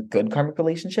sides? Are there good karmic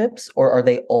relationships or are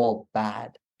they all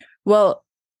bad? Well,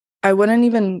 I wouldn't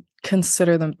even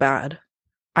consider them bad.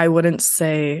 I wouldn't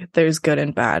say there's good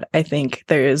and bad. I think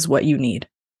there is what you need.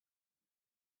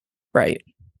 Right.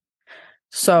 I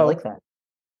So, like that.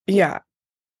 yeah.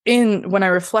 in when I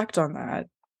reflect on that,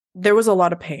 there was a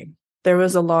lot of pain. There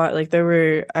was a lot, like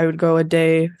I would go a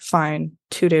day, fine,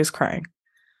 2 days crying.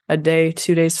 A day,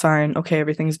 2 days, fine. Okay,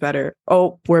 everything's better.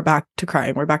 Oh, we're back to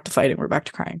crying. We're back to fighting. We're back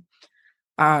to crying.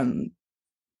 Um,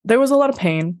 there was a lot of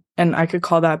pain, and I could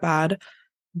call that bad,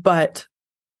 but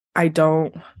I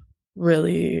don't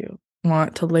really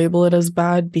want to label it as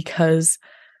bad because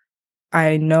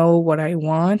I know what I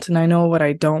want and I know what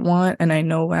I don't want and I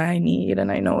know what I need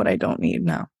and I know what I don't need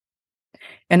now.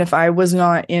 And if I was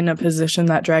not in a position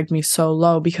that dragged me so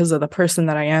low because of the person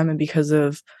that I am and because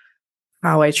of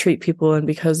how I treat people and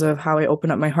because of how I open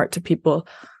up my heart to people,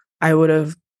 I would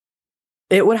have,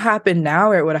 it would happen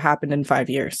now or it would have happened in 5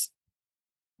 years.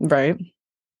 Right.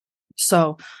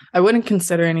 So I wouldn't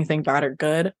consider anything bad or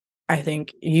good. I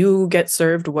think you get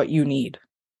served what you need.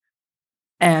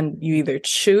 And you either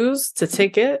choose to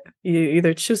take it, you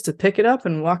either choose to pick it up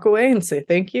and walk away and say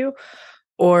thank you,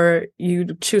 or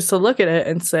you choose to look at it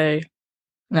and say,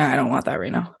 nah, I don't want that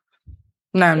right now.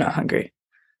 Nah, I'm not hungry.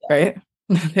 Right?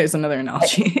 There's another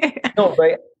analogy. No,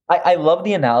 right. I love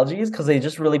the analogies because they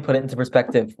just really put it into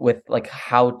perspective with like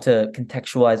how to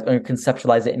contextualize or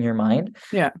conceptualize it in your mind.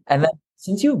 Yeah. And then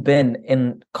since you've been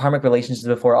in karmic relationships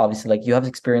before, obviously, like you have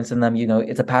experience in them, you know,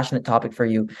 it's a passionate topic for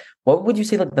you. What would you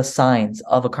say like the signs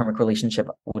of a karmic relationship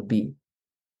would be?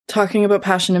 Talking about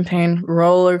passion and pain,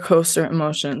 roller coaster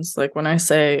emotions. Like when I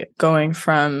say going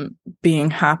from being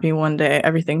happy one day,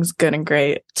 everything's good and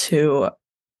great, to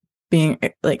being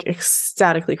like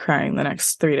ecstatically crying the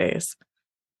next 3 days.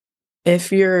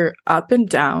 If you're up and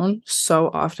down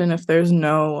so often, if there's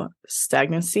no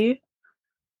stagnancy,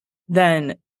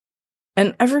 then,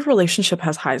 and every relationship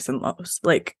has highs and lows.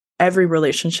 Like every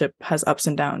relationship has ups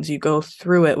and downs. You go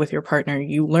through it with your partner,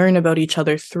 you learn about each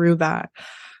other through that.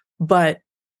 But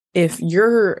if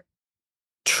you're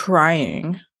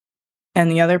trying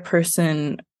and the other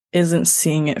person isn't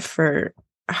seeing it for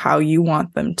how you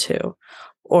want them to,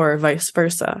 or vice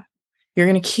versa, you're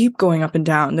going to keep going up and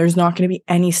down. There's not going to be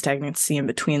any stagnancy in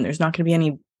between. There's not going to be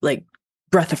any like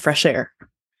breath of fresh air.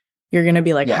 You're going to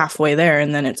be like halfway there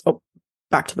and then it's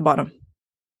back to the bottom.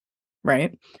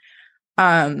 Right?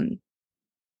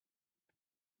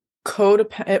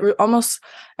 Almost,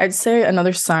 I'd say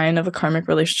another sign of a karmic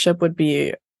relationship would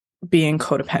be being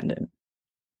codependent.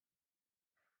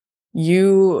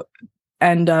 You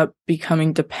end up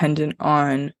becoming dependent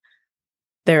on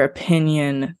their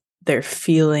opinion, their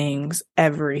feelings,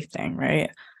 everything,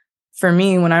 right? For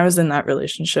me, when I was in that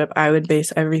relationship, I would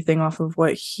base everything off of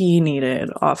what he needed,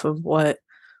 off of what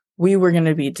we were going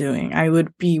to be doing. I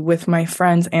would be with my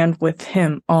friends and with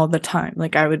him all the time.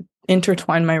 Like I would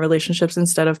intertwine my relationships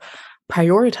instead of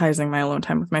prioritizing my alone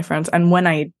time with my friends. And when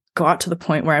I got to the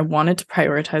point where I wanted to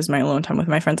prioritize my alone time with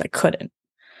my friends, I couldn't,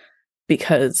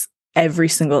 because every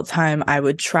single time I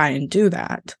would try and do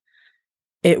that,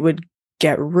 it would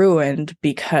get ruined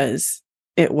because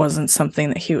it wasn't something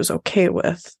that he was okay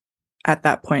with at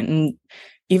that point. And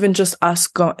even just us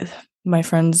one of my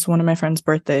friend's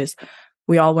birthdays,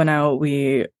 we all went out,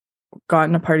 we got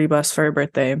in a party bus for her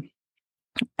birthday,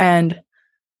 and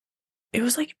it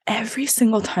was like every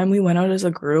single time we went out as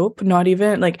a group, not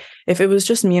even like if it was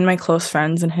just me and my close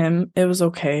friends and him, it was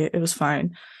okay, it was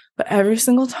fine. But every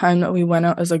single time that we went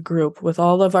out as a group with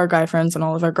all of our guy friends and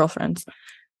all of our girlfriends,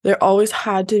 there always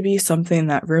had to be something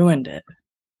that ruined it.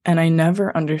 And I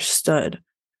never understood.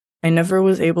 I never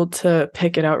was able to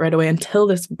pick it out right away until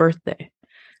this birthday,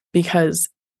 because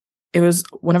it was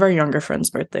one of our younger friends'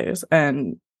 birthdays.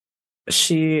 And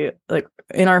she, like,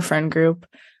 in our friend group,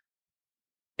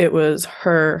 it was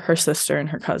her sister, and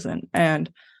her cousin. And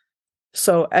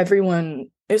so everyone,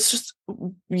 it's just,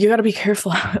 you got to be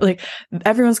careful. Like,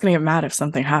 everyone's going to get mad if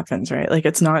something happens, right? Like,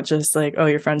 it's not just like, oh,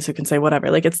 your friends who can say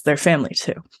whatever. Like, it's their family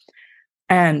too.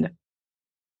 And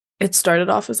it started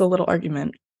off as a little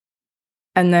argument.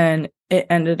 And then it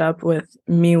ended up with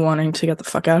me wanting to get the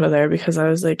fuck out of there, because I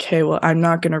was like, hey, well, I'm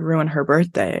not going to ruin her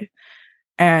birthday.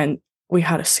 And we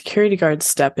had a security guard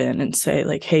step in and say,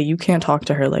 like, hey, you can't talk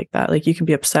to her like that. Like, you can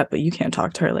be upset, but you can't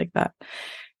talk to her like that.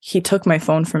 He took my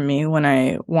phone from me when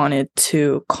I wanted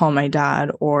to call my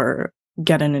dad or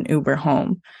get in an Uber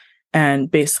home, and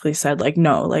basically said, like,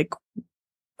 no, like,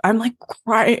 I'm like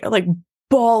crying, like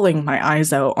bawling my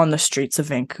eyes out on the streets of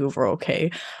Vancouver, okay?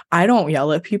 I don't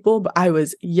yell at people, but I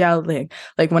was yelling.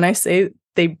 Like, when I say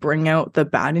they bring out the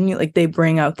bad in you, like, they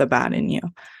bring out the bad in you.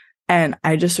 And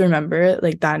I just remember it,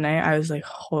 like, that night, I was like,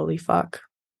 holy fuck,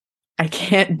 I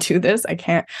can't do this. I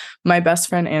can't. My best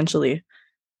friend, Angeli,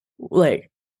 like,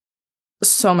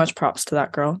 so much props to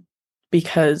that girl,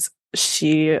 because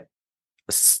she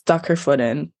stuck her foot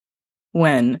in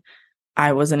when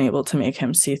I wasn't able to make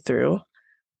him see through.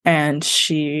 And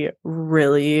she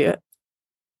was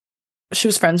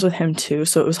friends with him too,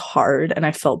 so it was hard, and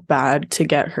I felt bad to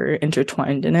get her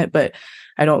intertwined in it, but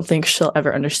I don't think she'll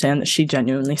ever understand that she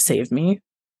genuinely saved me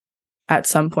at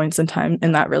some points in time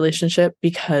in that relationship,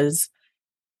 because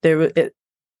there was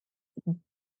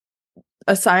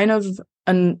a sign of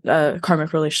a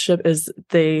karmic relationship is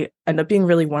they end up being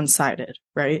really one-sided,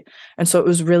 right? And so it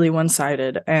was really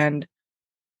one-sided, and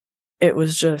it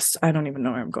was just, I don't even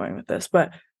know where I'm going with this,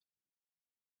 but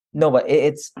No, but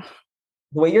it's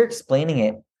the way you're explaining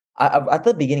it. At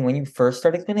the beginning, when you first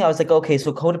started explaining, I was like, okay,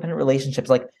 so codependent relationships,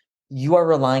 like you are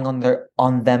relying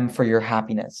on them for your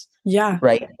happiness, yeah,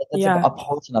 right? That's yeah, a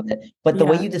portion of it. But the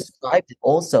way yeah. you described it,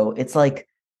 also, it's like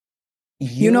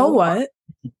You know you are. what?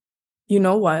 You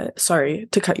know what? Sorry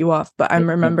to cut you off, but I'm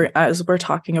remembering as we're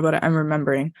talking about it, I'm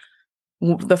remembering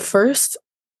the first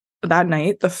that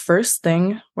night, the first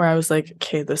thing where I was like,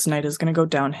 okay, this night is going to go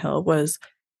downhill was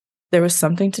there was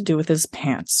something to do with his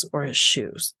pants or his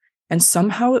shoes. And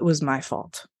somehow it was my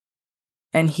fault.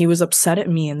 And he was upset at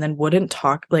me and then wouldn't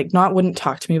talk, like, not wouldn't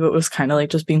talk to me, but was kind of like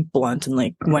just being blunt and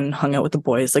like went and hung out with the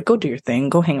boys, like, go do your thing,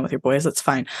 go hang out with your boys, that's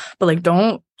fine. But like,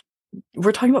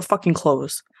 we're talking about fucking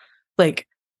clothes. Like,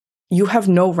 you have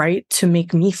no right to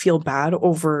make me feel bad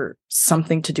over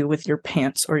something to do with your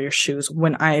pants or your shoes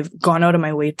when I've gone out of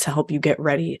my way to help you get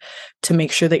ready, to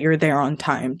make sure that you're there on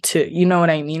time, to, you know what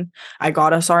I mean? I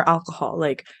got us our alcohol.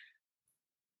 Like,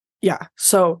 yeah.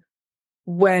 So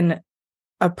when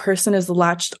a person is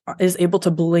able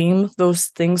to blame those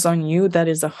things on you, that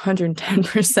is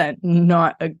 110%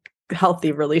 not a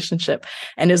healthy relationship,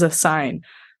 and is a sign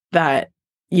that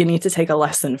you need to take a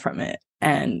lesson from it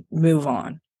and move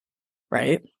on.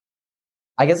 Right?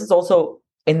 I guess it's also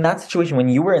in that situation, when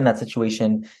you were in that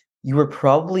situation, you were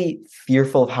probably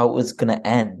fearful of how it was going to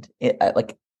end.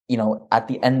 Like, at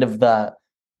the end of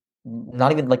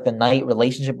not even like the night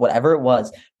relationship, whatever it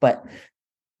was, but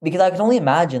because I can only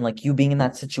imagine like you being in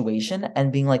that situation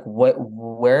and being like,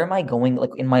 where am I going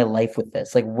like in my life with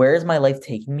this? Like, where is my life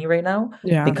taking me right now?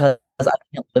 Yeah. Because I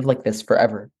can't live like this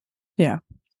forever. Yeah.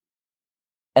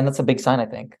 And that's a big sign, I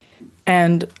think.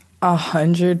 And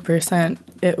 100%,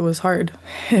 it was hard.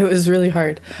 It was really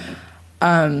hard.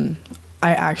 I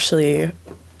actually,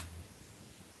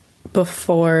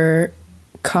 before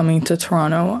coming to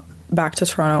Toronto, back to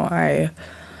Toronto, I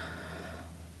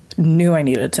knew I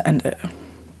needed to end it.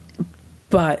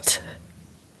 But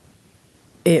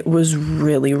it was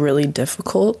really, really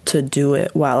difficult to do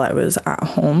it while I was at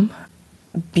home,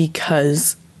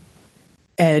 because,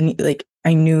 and like,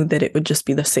 I knew that it would just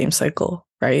be the same cycle,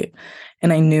 right?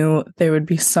 And I knew there would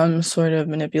be some sort of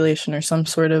manipulation or some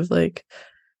sort of like,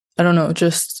 I don't know,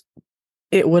 just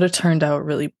it would have turned out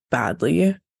really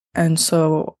badly. And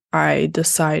so I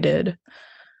decided,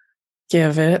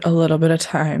 give it a little bit of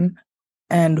time.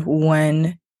 And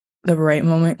when the right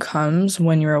moment comes,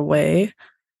 when you're away,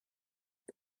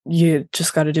 you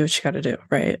just got to do what you got to do,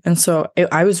 right? And so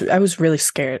I was really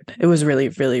scared. It was really,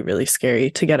 really, really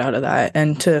scary to get out of that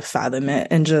and to fathom it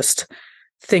and just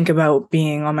think about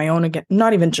being on my own again.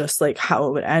 Not even just like how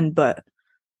it would end, but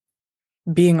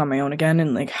being on my own again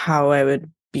and like how I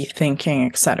would be thinking,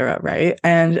 etc. Right?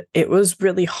 And it was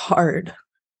really hard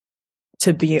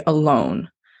to be alone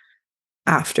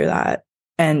after that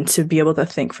and to be able to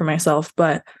think for myself,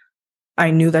 but I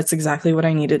knew that's exactly what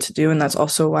I needed to do, and that's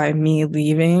also why me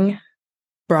leaving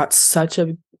brought such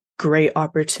a great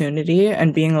opportunity,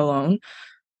 and being alone,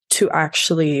 to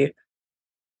actually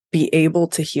be able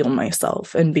to heal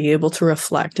myself and be able to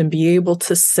reflect and be able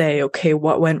to say, okay,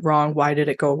 what went wrong? Why did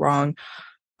it go wrong?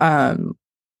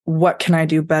 What can I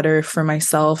do better for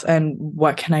myself? And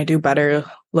what can I do better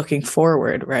looking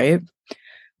forward? Right.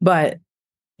 But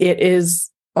it is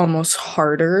almost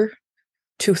harder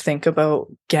to think about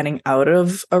getting out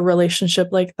of a relationship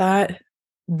like that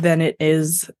than it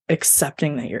is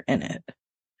accepting that you're in it.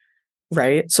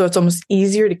 Right. So it's almost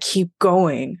easier to keep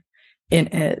going in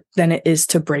it than it is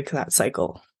to break that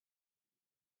cycle.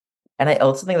 And I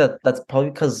also think that that's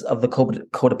probably because of the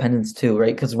codependence too,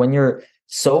 right? Because when you're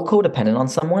so codependent on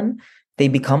someone, they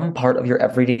become part of your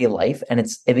everyday life, and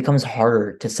it becomes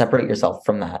harder to separate yourself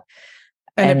from that.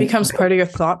 And it And becomes part of your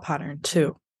thought pattern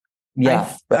too.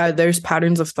 yeah, There's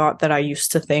patterns of thought that I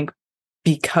used to think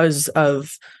because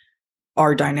of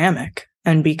our dynamic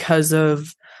and because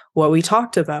of what we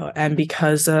talked about and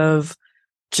because of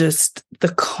just the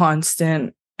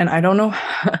constant, and I don't know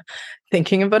how,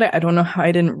 thinking about it, I don't know how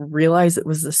I didn't realize it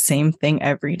was the same thing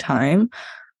every time,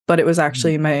 but it was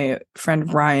actually my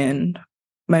friend Ryan,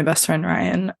 my best friend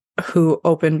Ryan, who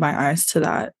opened my eyes to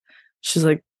that. She's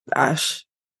like, Ash,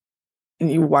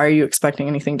 why are you expecting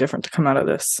anything different to come out of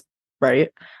this? right?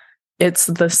 It's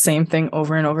the same thing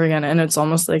over and over again. And it's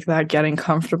almost like that getting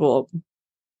comfortable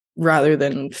rather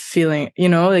than feeling,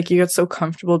 like you get so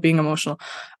comfortable being emotional.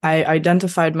 I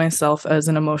identified myself as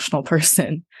an emotional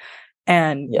person.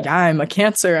 And Yeah. yeah, I'm a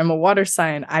Cancer, I'm a water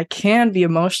sign. I can be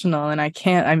emotional and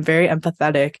I'm very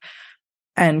empathetic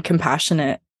and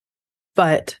compassionate,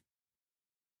 but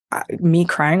me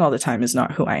crying all the time is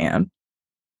not who I am.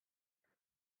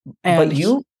 But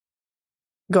And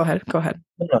go ahead.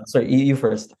 no, sorry, you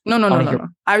first. No, no, I no, want to no, hear.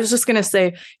 no. I was just going to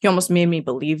say he almost made me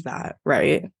believe that,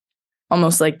 right?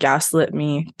 Almost like gaslit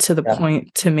me to the Yeah.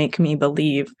 point to make me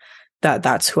believe that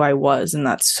that's who I was and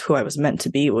that's who I was meant to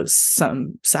be, was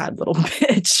some sad little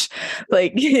bitch.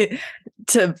 Like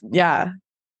yeah.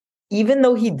 Even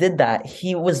though he did that,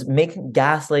 he was making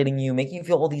gaslighting you, making you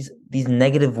feel all these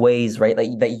negative ways, right?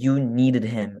 Like that you needed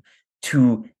him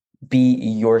to be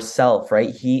yourself,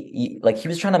 right? He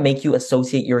was trying to make you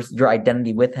associate your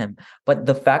identity with him. But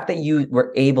the fact that you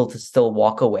were able to still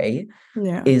walk away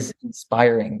Yeah. is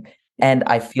inspiring. And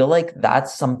I feel like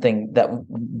that's something that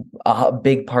a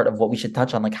big part of what we should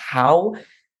touch on. Like, how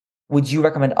would you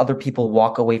recommend other people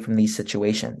walk away from these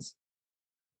situations?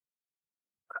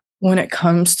 When it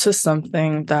comes to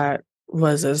something that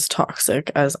was as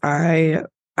toxic as I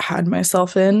had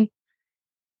myself in,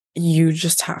 you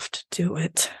just have to do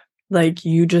it. Like,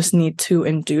 you just need to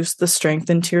induce the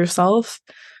strength into yourself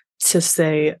to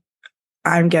say,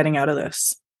 I'm getting out of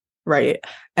this. Right.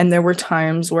 And there were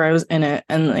times where I was in it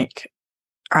and like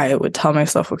I would tell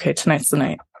myself, okay, tonight's the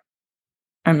night.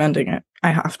 I'm ending it.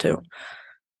 I have to.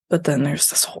 But then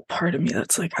there's this whole part of me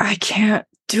that's like, I can't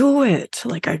do it.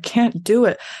 Like, I can't do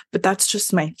it. But that's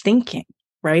just my thinking.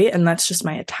 Right. And that's just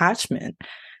my attachment.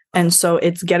 And so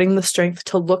it's getting the strength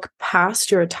to look past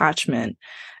your attachment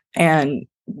and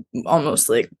almost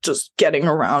like just getting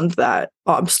around that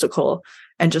obstacle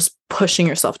and just pushing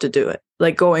yourself to do it,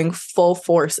 like going full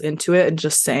force into it and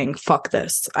just saying, fuck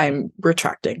this, I'm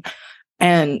retracting.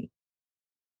 And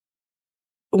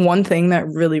one thing that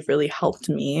really, really helped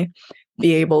me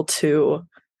be able to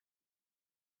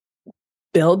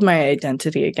build my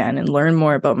identity again and learn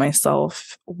more about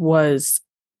myself was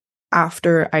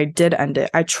after I did end it,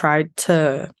 I tried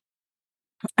to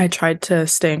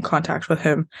stay in contact with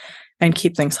him and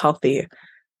keep things healthy.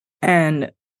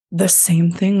 And the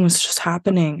same thing was just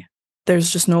happening. There's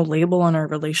just no label on our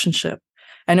relationship.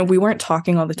 And we weren't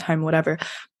talking all the time, whatever.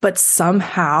 But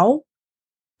somehow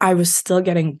I was still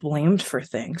getting blamed for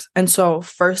things. And so,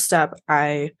 first step,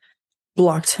 I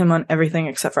blocked him on everything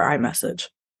except for iMessage.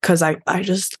 Because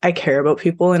I care about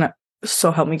people. And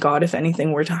so help me God, if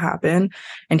anything were to happen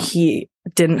and he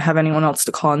didn't have anyone else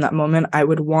to call in that moment, I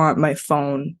would want my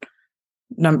phone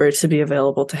number to be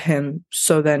available to him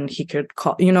so then he could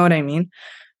call, you know what I mean?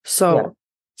 So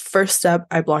first step,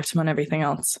 I blocked him on everything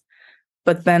else.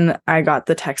 But then I got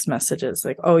the text messages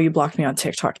like, oh, you blocked me on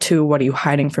TikTok too. What are you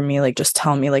hiding from me? Like, just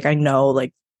tell me, like, I know,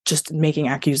 like, just making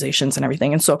accusations and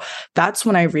everything. And so that's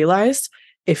when I realized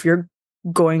if you're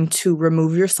going to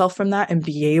remove yourself from that and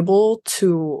be able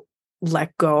to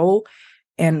let go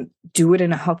and do it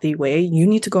in a healthy way, you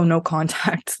need to go no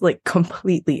contact, like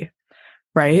completely,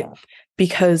 right?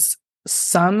 Because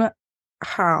somehow,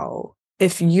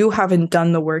 if you haven't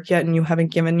done the work yet and you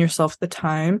haven't given yourself the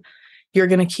time, you're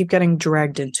going to keep getting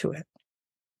dragged into it,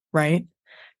 right?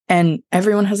 And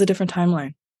everyone has a different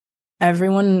timeline.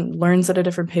 Everyone learns at a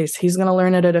different pace. He's going to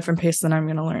learn at a different pace than I'm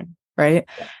going to learn, right?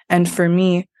 And for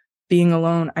me, being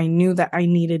alone, I knew that I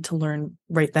needed to learn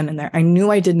right then and there. I knew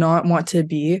I did not want to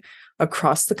be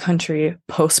across the country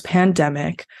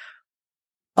post-pandemic,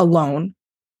 alone,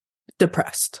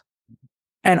 depressed.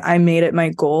 And I made it my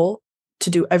goal to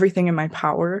do everything in my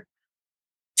power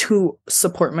to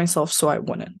support myself so I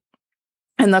wouldn't.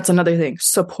 And that's another thing.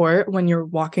 Support when you're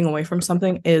walking away from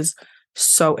something is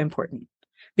so important.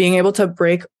 Being able to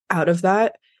break out of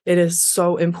that, it is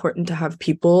so important to have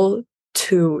people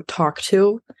to talk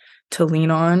to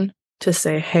lean on, to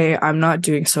say, hey, I'm not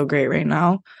doing so great right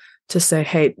now. To say,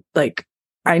 hey, like,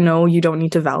 I know you don't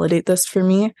need to validate this for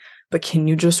me, but can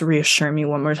you just reassure me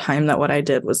one more time that what I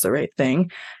did was the right thing?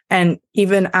 And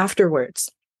even afterwards,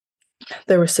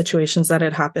 there were situations that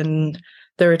had happened.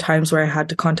 There were times where I had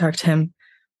to contact him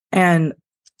and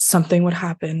something would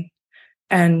happen.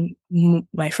 And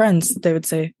my friends, they would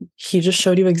say, he just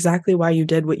showed you exactly why you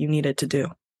did what you needed to do.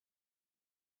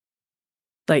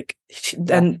 Like,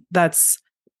 and that's,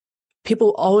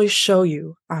 people always show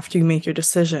you after you make your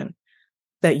decision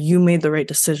that you made the right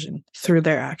decision through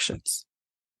their actions.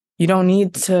 You don't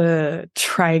need to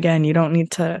try again. You don't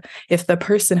need to, if the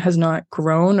person has not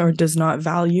grown or does not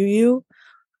value you,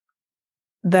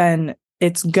 then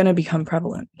it's going to become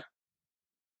prevalent.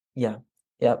 Yeah.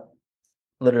 Yep.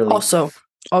 Literally.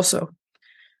 Also,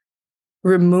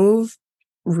 remove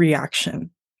reaction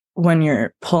when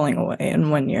you're pulling away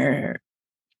and when you're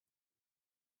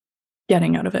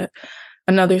getting out of it.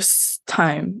 Another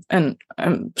time, and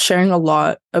I'm sharing a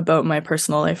lot about my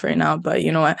personal life right now, but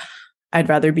you know what? I'd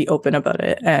rather be open about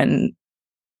it, and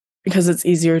because it's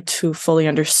easier to fully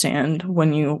understand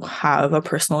when you have a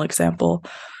personal example.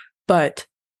 But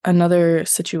another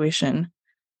situation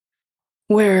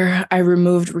where I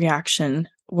removed reaction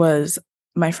was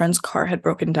my friend's car had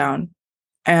broken down,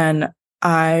 and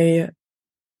I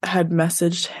had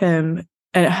messaged him,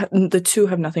 and the two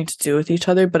have nothing to do with each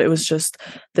other, but it was just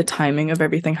the timing of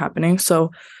everything happening.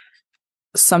 So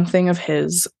something of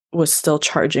his was still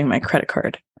charging my credit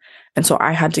card. And so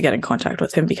I had to get in contact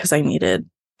with him because I needed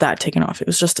that taken off. It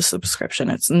was just a subscription.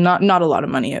 It's not a lot of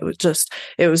money. It was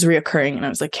reoccurring. And I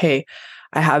was like, hey,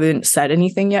 I haven't said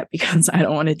anything yet because I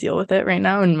don't want to deal with it right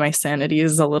now. And my sanity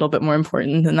is a little bit more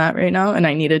important than that right now. And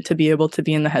I needed to be able to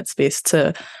be in the headspace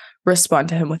to respond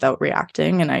to him without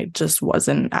reacting. And I just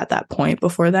wasn't at that point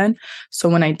before then. So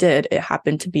when I did, it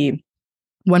happened to be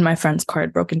when my friend's car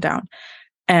had broken down.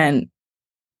 And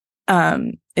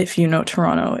if you know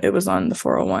Toronto, it was on the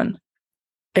 401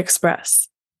 Express,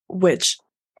 which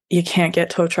you can't get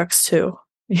tow trucks to.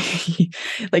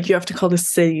 Like you have to call the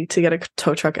city to get a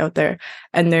tow truck out there,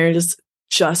 and there's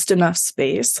just enough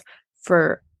space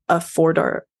for a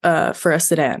four-door for a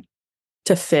sedan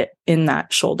to fit in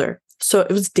that shoulder. So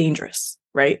it was dangerous,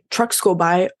 right? Trucks go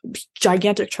by,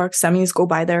 gigantic trucks, semis go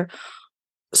by there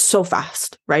so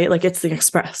fast, right? Like it's the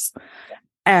express.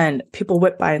 And people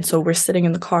whip by, and so we're sitting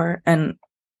in the car, and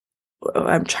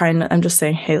I'm just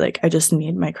saying, hey, like, I just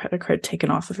need my credit card taken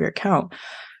off of your account.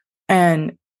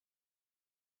 And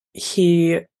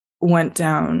he went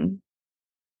down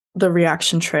the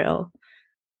reaction trail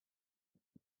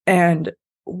and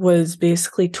was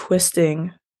basically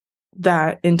twisting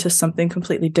that into something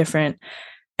completely different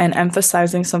and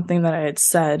emphasizing something that I had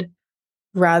said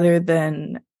rather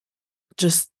than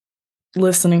just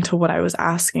listening to what I was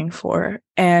asking for.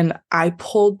 And I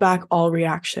pulled back all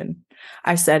reaction.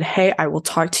 I said, hey, I will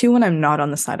talk to you when I'm not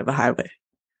on the side of a highway.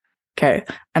 Okay.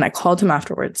 And I called him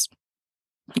afterwards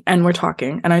and we're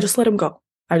talking, and I just let him go.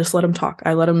 I just let him talk.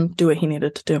 I let him do what he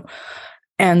needed to do.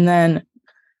 And then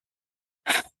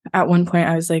at one point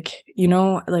I was like,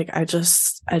 like, I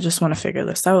just want to figure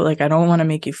this out. Like, I don't want to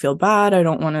make you feel bad. I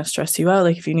don't want to stress you out.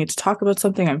 Like, if you need to talk about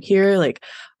something, I'm here. Like,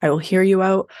 I will hear you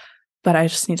out, but I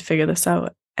just need to figure this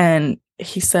out. And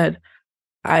he said,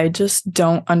 I just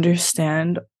don't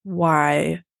understand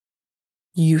why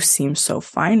you seem so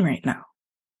fine right now.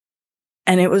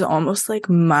 And it was almost like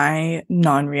my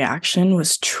non-reaction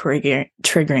was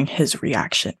triggering his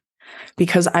reaction,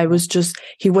 because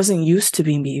he wasn't used to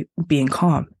being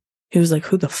calm. He was like,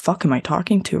 who the fuck am I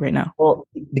talking to right now? Well,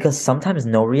 because sometimes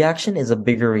no reaction is a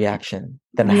bigger reaction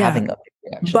than having a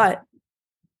big reaction. But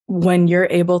when you're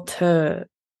able to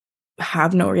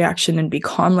have no reaction and be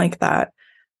calm like that,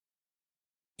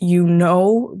 you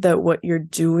know that what you're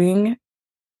doing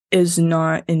is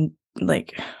not in,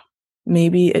 like,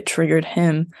 maybe it triggered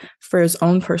him for his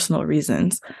own personal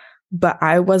reasons, but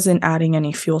I wasn't adding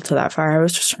any fuel to that fire. I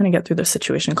was just trying to get through the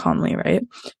situation calmly, right?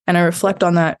 And I reflect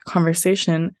on that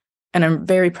conversation, and I'm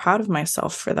very proud of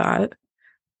myself for that,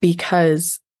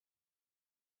 because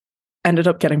I ended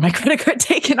up getting my credit card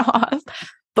taken off.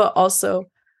 But also,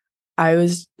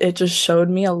 it just showed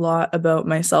me a lot about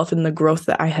myself and the growth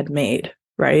that I had made,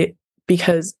 right?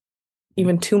 Because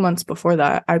even 2 months before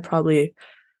that,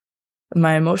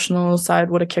 my emotional side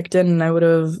would have kicked in, and I would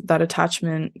have, that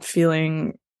attachment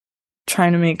feeling,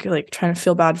 trying to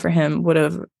feel bad for him would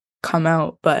have come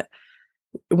out. But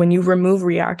when you remove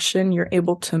reaction, you're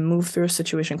able to move through a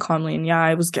situation calmly. And yeah,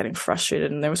 I was getting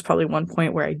frustrated, and there was probably one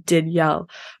point where I did yell,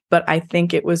 but I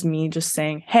think it was me just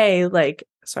saying, hey, like,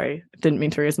 sorry, I didn't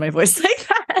mean to raise my voice like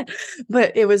that,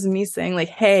 but it was me saying, like,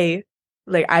 hey,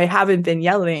 like, I haven't been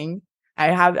yelling.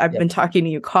 I've been talking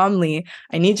to you calmly.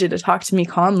 I need you to talk to me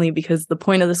calmly, because the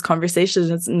point of this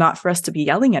conversation is not for us to be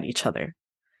yelling at each other.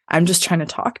 I'm just trying to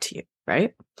talk to you,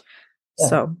 right? Yeah.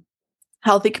 So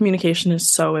healthy communication is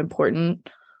so important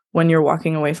when you're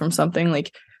walking away from something.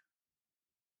 Like,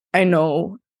 I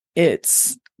know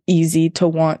it's easy to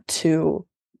want to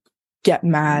get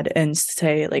mad and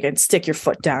say, like, and stick your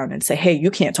foot down and say, hey, you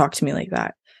can't talk to me like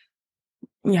that.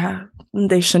 Yeah,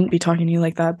 they shouldn't be talking to you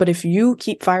like that. But if you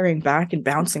keep firing back and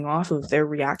bouncing off of their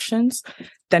reactions,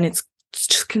 then it's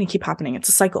just going to keep happening. It's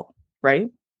a cycle, right?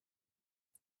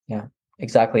 Yeah,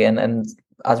 exactly. And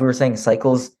as we were saying,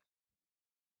 cycles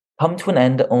come to an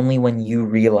end only when you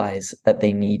realize that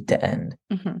they need to end.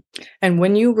 Mm-hmm. And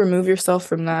when you remove yourself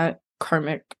from that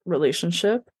karmic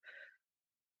relationship,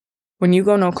 when you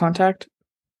go no contact,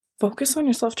 focus on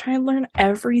yourself. Try and learn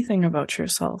everything about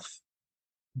yourself.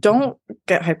 Don't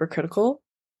get hypercritical.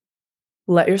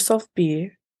 Let yourself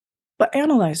be, but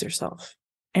analyze yourself.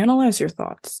 Analyze your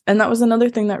thoughts. And that was another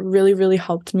thing that really, really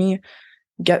helped me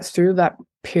get through that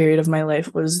period of my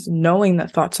life, was knowing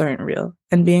that thoughts aren't real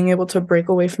and being able to break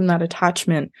away from that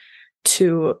attachment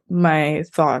to my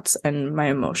thoughts and my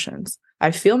emotions. I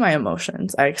feel my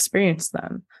emotions. I experience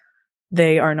them.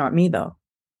 They are not me, though.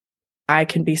 I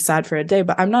can be sad for a day,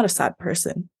 but I'm not a sad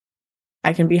person.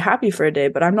 I can be happy for a day,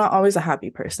 but I'm not always a happy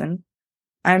person.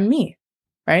 I'm me,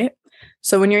 right?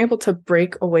 So when you're able to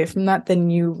break away from that,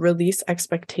 then you release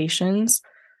expectations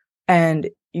and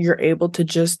you're able to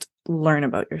just learn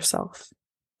about yourself.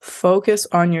 Focus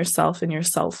on yourself and your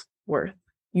self-worth.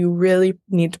 You really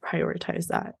need to prioritize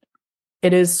that.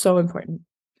 It is so important.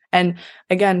 And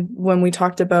again, when we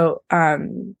talked about,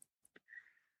 when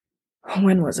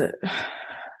was it?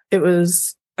 It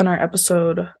was in our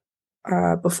episode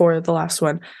before the last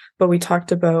one, but we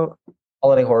talked about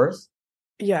Holiday horrors?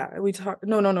 Yeah, we talked.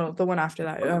 No, the one after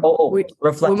that.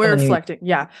 Reflect When we on were the new. reflecting,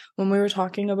 yeah, when we were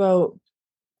talking about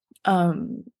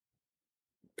um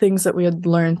things that we had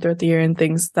learned throughout the year and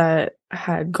things that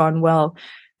had gone well,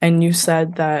 and you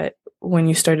said that when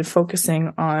you started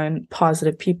focusing on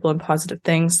positive people and positive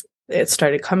things, it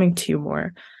started coming to you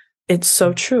more. It's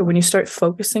so true. When you start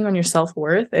focusing on your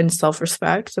self-worth and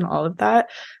self-respect and all of that,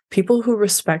 people who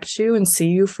respect you and see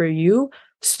you for you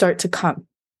start to come.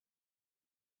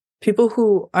 People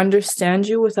who understand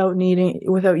you without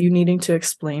you needing to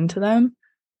explain to them,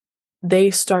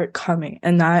 they start coming.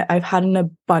 And that I've had an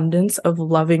abundance of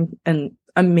loving and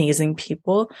amazing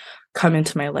people come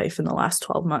into my life in the last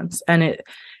 12 months. And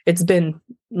it's been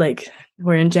like,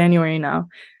 we're in January now.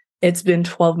 It's been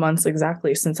 12 months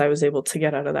exactly since I was able to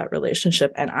get out of that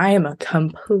relationship. And I am a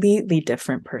completely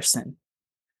different person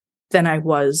than I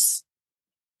was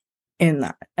in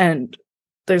that. And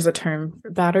there's a term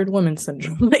for battered woman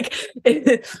syndrome. Like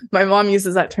my mom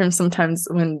uses that term sometimes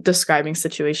when describing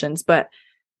situations, but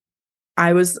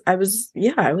I was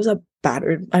a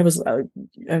battered, I was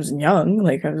young,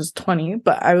 like I was 20,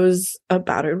 but I was a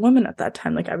battered woman at that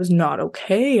time. Like I was not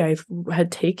okay. I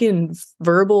had taken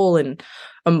verbal and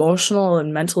emotional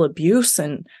and mental abuse,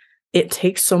 and it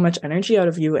takes so much energy out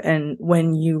of you. And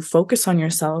when you focus on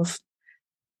yourself,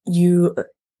 you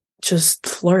just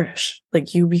flourish.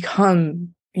 Like you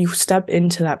step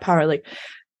into that power. Like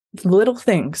little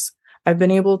things. I've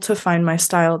been able to find my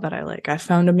style that I like. I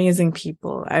found amazing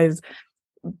people. I've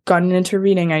gotten into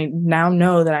reading. I now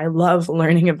know that I love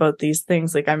learning about these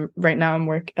things. Like I'm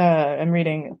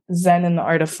reading Zen and the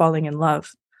Art of Falling in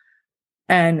Love.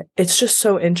 And it's just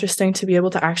so interesting to be able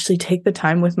to actually take the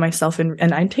time with myself, and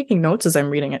I'm taking notes as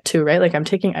I'm reading it too, right? Like I'm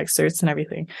taking excerpts and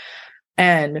everything.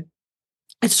 And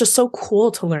it's just so cool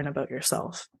to learn about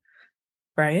yourself,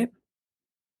 right?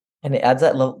 And it adds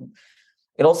that level.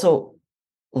 It also,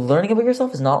 learning about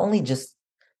yourself is not only just,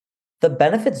 the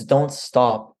benefits don't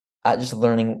stop at just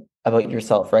learning about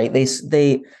yourself, right?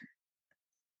 They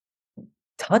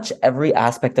touch every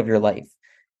aspect of your life.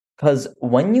 Because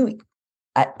when you,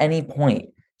 at any point,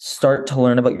 start to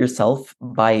learn about yourself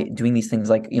by doing these things,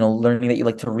 like, learning that you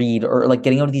like to read, or like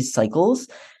getting out of these cycles,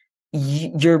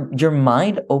 your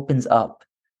mind opens up.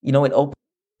 It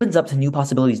opens up to new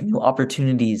possibilities, new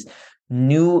opportunities,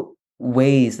 new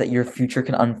ways that your future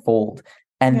can unfold.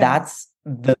 And that's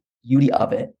the beauty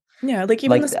of it. Yeah, like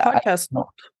even this podcast,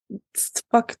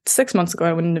 fuck, 6 months ago,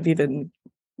 I wouldn't have even,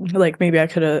 like, maybe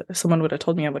someone would have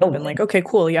told me, I would have been like, okay,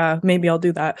 cool, yeah, maybe I'll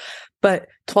do that. But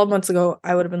 12 months ago,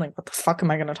 I would have been like, what the fuck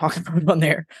am I going to talk about on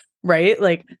there? Right?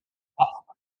 Like,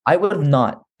 I would have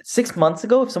not. 6 months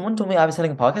ago, if someone told me I was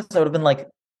having a podcast, I would have been like,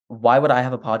 why would I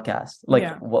have a podcast? Like,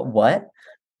 yeah. What?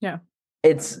 Yeah.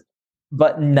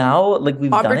 But now, like, we've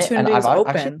done it, and I've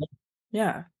open. actually,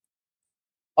 yeah.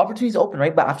 Opportunities open,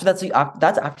 right? But after that,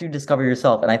 that's after you discover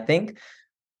yourself. And I think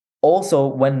also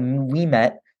when we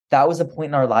met, that was a point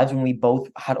in our lives when we both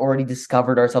had already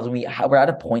discovered ourselves. And we're at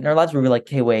a point in our lives where we're like,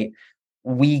 okay, wait,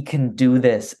 we can do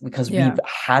this because we've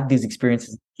had these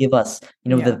experiences give us,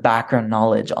 the background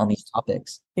knowledge on these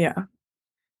topics. Yeah.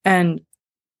 And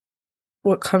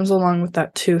what comes along with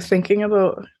that too, thinking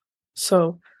about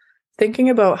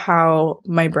how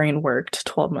my brain worked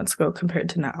 12 months ago compared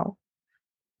to now,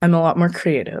 I'm a lot more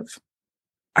creative.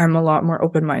 I'm a lot more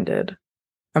open-minded.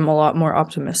 I'm a lot more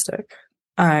optimistic.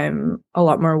 I'm a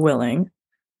lot more willing,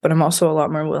 but I'm also a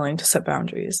lot more willing to set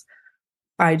boundaries.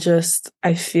 I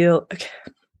feel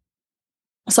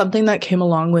something that came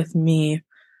along with me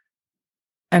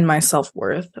and my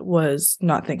self-worth was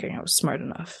not thinking I was smart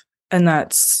enough. And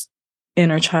that's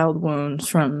inner child wounds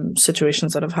from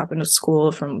situations that have happened at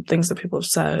school, from things that people have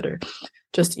said, or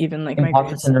just even like my Imposter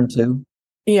grades. syndrome too.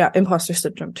 Yeah, imposter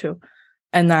syndrome too.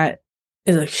 And that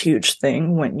is a huge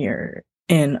thing when you're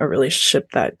in a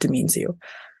relationship that demeans you.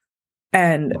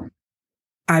 And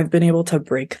I've been able to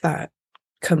break that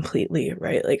completely,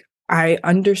 right? Like I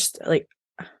understand, like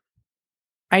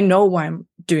I know why I'm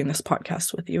doing this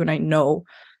podcast with you, and I know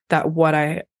that what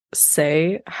I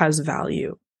say has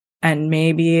value. And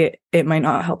maybe it might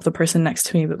not help the person next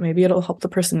to me, but maybe it'll help the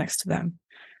person next to them,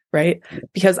 right?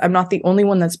 Because I'm not the only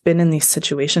one that's been in these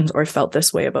situations or felt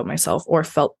this way about myself or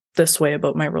felt this way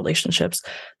about my relationships.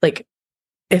 Like,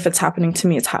 if it's happening to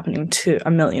me, it's happening to a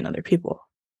million other people,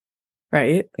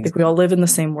 right? Like, we all live in the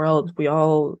same world. We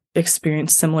all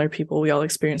experience similar people. We all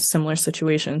experience similar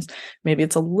situations. Maybe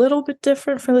it's a little bit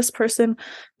different for this person,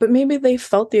 but maybe they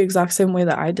felt the exact same way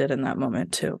that I did in that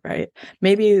moment too, right?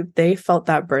 Maybe they felt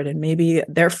that burden. Maybe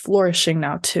they're flourishing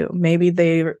now too. Maybe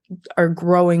they are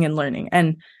growing and learning.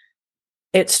 And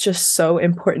it's just so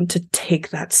important to take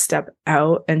that step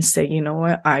out and say, you know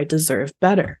what, I deserve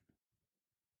better.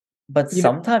 But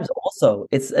sometimes also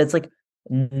it's like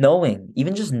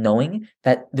even just knowing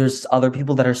that there's other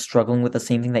people that are struggling with the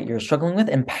same thing that you're struggling with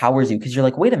empowers you, because you're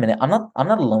like, wait a minute, I'm not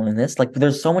alone in this. Like,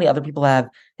 there's so many other people that have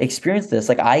experienced this.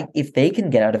 Like, if they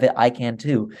can get out of it, I can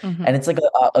too. Mm-hmm. And it's like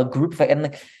a group effect. And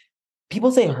like,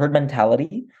 people say herd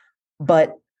mentality,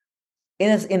 but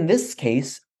in this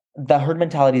case, the herd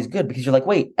mentality is good because you're like,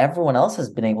 wait, everyone else has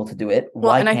been able to do it.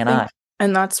 Why can't I?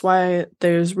 And that's why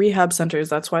there's rehab centers.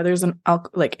 That's why there's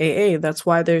like AA. That's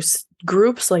why there's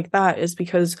groups like that, is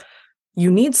because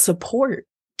you need support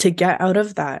to get out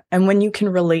of that. And when you can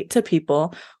relate to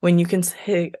people, when you can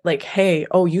say like, hey,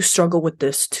 oh, you struggle with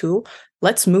this too,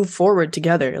 let's move forward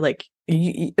together. Like,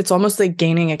 it's almost like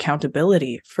gaining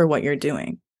accountability for what you're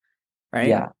doing. Right.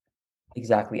 Yeah,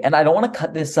 exactly. And I don't want to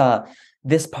cut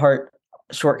this part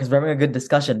short because we're having a good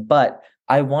discussion, but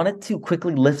I wanted to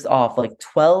quickly list off like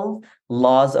 12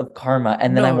 laws of karma.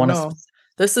 And then I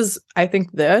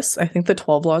think the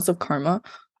 12 laws of karma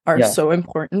are so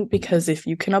important, because if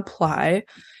you can apply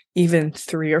even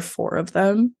 3 or 4 of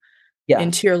them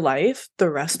into your life, the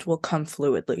rest will come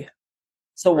fluidly.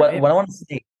 So what I want to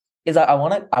say is I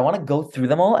want to go through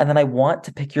them all, and then I want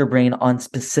to pick your brain on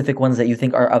specific ones that you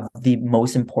think are of the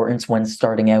most importance when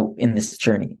starting out in this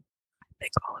journey. I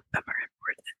think all of them are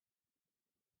important.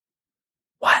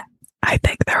 What? I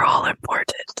think they're all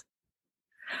important.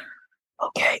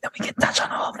 Okay, then we can touch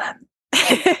on all of them.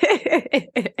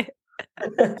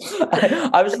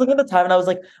 I was just looking at the time and I was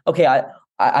like, okay,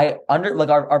 I under like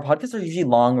our podcasts are usually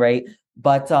long, right?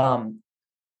 But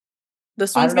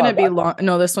this one's gonna be long.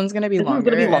 No, this one's gonna be longer. It's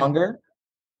gonna be longer,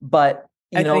 but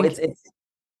you know, it's.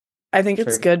 I think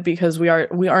it's good because we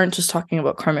aren't just talking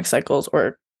about karmic cycles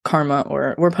or karma,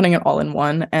 or we're putting it all in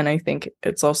one. And I think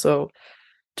it's also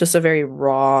just a very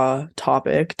raw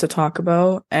topic to talk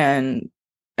about. And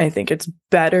I think it's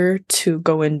better to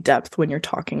go in depth when you're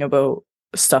talking about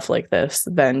stuff like this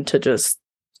than to just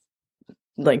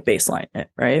like baseline it,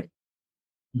 right?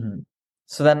 Mm-hmm.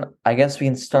 So then I guess we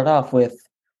can start off with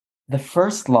the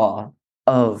first law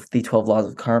of the 12 laws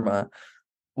of karma,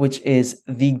 which is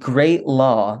the great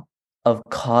law of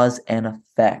cause and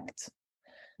effect.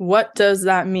 What does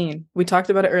that mean? We talked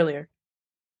about it earlier.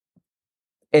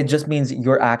 It just means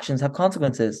your actions have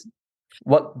consequences.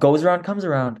 What goes around comes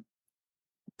around.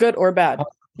 Good or bad.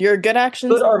 Your good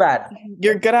actions. Good or bad.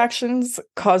 Your good actions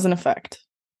cause an effect.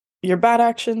 Your bad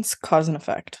actions cause an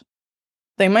effect.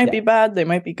 They might be bad, they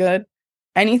might be good.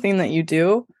 Anything that you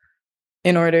do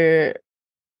in order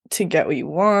to get what you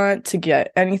want, to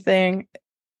get anything,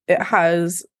 it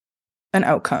has an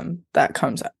outcome that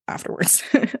comes afterwards.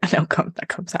 An outcome that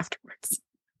comes afterwards.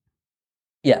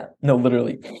 Yeah, no,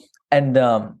 literally. And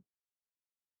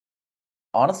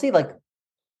honestly, like,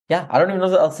 yeah, I don't even know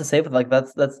what else to say, but like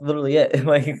that's literally it.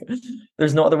 Like,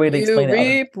 there's no other way to explain it. You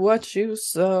reap what you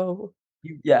sow.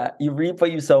 You reap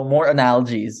what you sow. More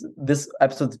analogies. This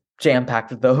episode's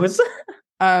jam-packed with those.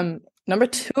 Number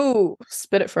 2,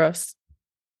 spit it for us.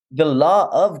 The law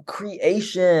of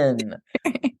creation.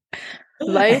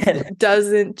 Life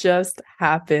doesn't just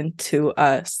happen to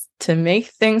us. To make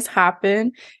things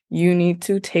happen, you need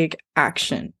to take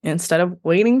action instead of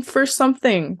waiting for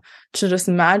something to just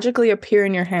magically appear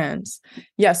in your hands.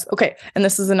 Yes. Okay. And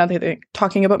this is another thing,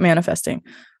 talking about manifesting.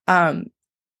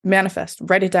 Manifest,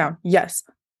 write it down. Yes.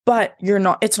 But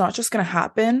it's not just going to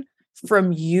happen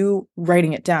from you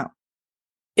writing it down.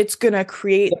 It's going to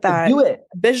create that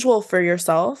visual for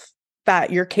yourself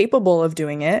that you're capable of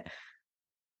doing it,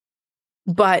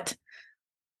 but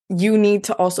you need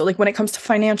to also, like, when it comes to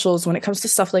financials, when it comes to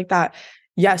stuff like that,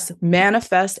 yes,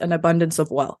 manifest an abundance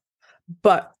of wealth,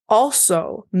 but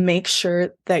also make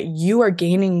sure that you are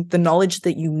gaining the knowledge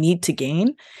that you need to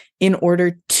gain in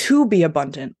order to be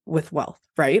abundant with wealth,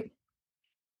 right?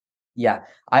 Yeah,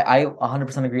 I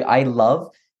 100% agree. I love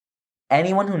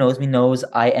anyone who knows me knows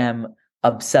I am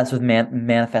obsessed with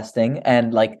manifesting,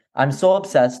 and like I'm so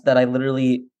obsessed that I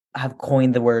literally have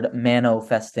coined the word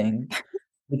manifesting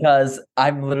because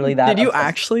I'm literally that Did you obsessed.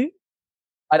 actually?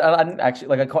 I didn't actually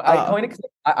like I Oh, coined it 'cause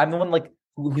I'm the one like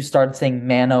who started saying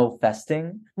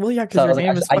manifesting. well, yeah, So because I your was like,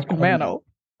 name is I fucking coined it Mano.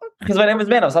 because my name is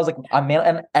Mano. So I was like, I'm man,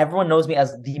 and everyone knows me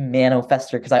as the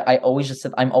manifester because I always just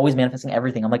said I'm always manifesting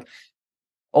everything. I'm like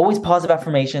always positive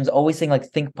affirmations, always saying like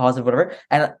think positive, whatever.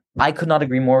 And I could not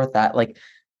agree more with that. Like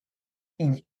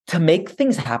to make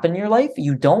things happen in your life,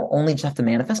 you don't only just have to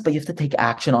manifest, but you have to take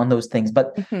action on those things.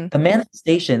 But Mm-hmm. the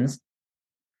manifestations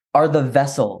are the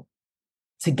vessel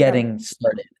to Yeah. getting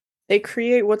started. They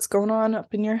create what's going on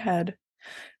up in your head.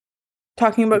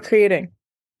 Talking about creating,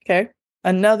 okay?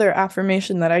 Another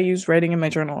affirmation that I use writing in my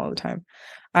journal all the time.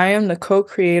 I am the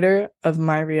co-creator of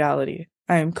my reality.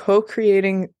 I am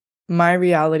co-creating my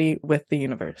reality with the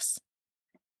universe.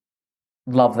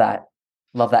 Love that.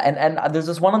 Love that. And there's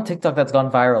this one on TikTok that's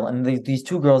gone viral, and these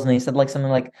two girls, and they said like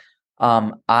something like,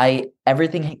 I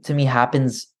everything to me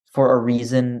happens for a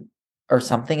reason or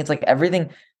something. It's like everything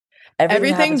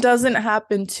Everything happens doesn't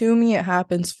happen to me, it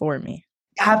happens for me.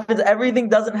 everything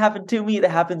doesn't happen to me, it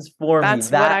happens for me. That's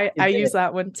what That I is use it.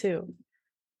 that one too.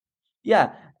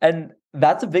 Yeah. And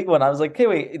that's a big one. I was like, okay,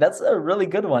 wait, that's a really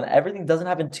good one. Everything doesn't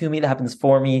happen to me, that happens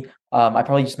for me. I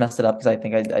probably just messed it up because I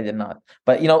think I did not.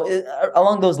 But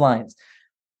along those lines.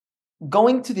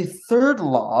 Going to the third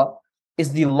law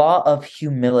is the law of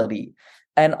humility.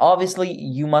 And obviously,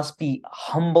 you must be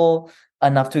humble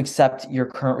enough to accept your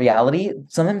current reality.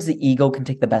 Sometimes the ego can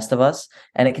take the best of us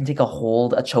and it can take a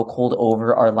chokehold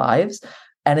over our lives.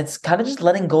 And it's kind of just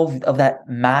letting go of that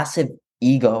massive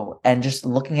ego and just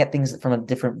looking at things from a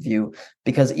different view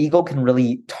because ego can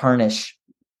really tarnish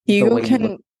the Ego way you look.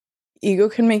 can ego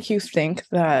can make you think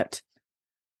that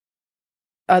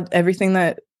everything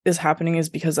that is happening is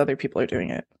because other people are doing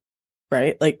it,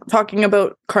 right? Like talking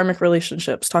about karmic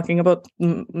relationships, talking about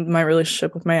my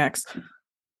relationship with my ex.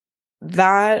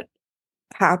 That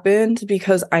happened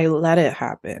because I let it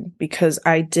happen, because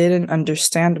I didn't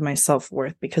understand my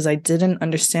self-worth, because I didn't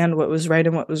understand what was right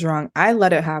and what was wrong. I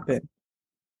let it happen.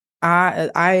 I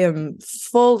am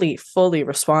fully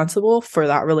responsible for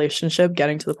that relationship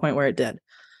getting to the point where it did,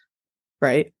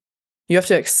 right? You have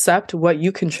to accept what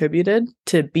you contributed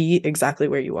to be exactly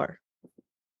where you are,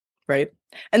 right?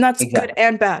 And that's good Exactly.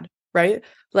 and bad, right?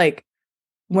 Like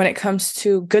when it comes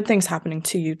to good things happening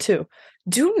to you too,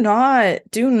 do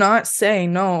not say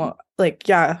no, like,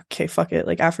 yeah, okay, fuck it,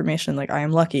 like affirmation, like I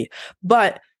am lucky.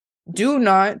 But do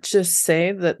not just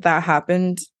say that that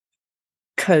happened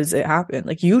because it happened.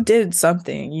 Like you did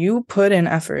something, you put in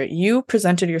effort, you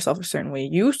presented yourself a certain way,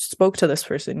 you spoke to this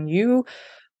person, you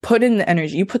put in the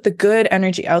energy, you put the good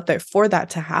energy out there for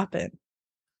that to happen.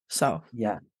 So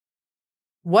Yeah.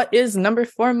 what is number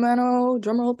 4, Mano?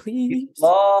 Drumroll, please.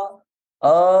 Law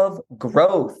of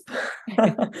growth.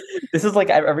 This is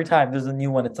like every time there's a new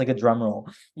one, it's like a drum roll.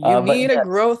 You But need a yes,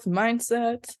 growth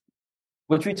mindset.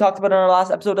 which we talked about in our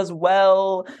last episode as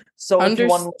well. So if you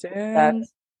want that, Understand.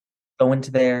 go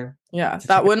into there Yeah, to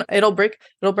that check it. one, it'll break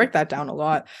that down a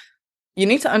lot. You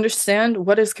need to understand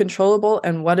what is controllable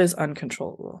and what is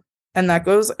uncontrollable. And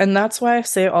that's why I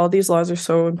say all these laws are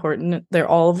so important. They're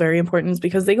all very important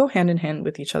because they go hand in hand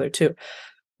with each other too.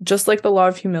 Just like the law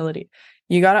of humility.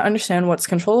 You got to understand what's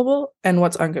controllable and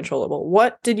what's uncontrollable.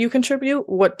 What did you contribute?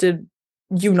 What did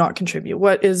you not contribute?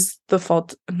 What is the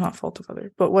not fault of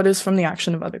other, but what is from the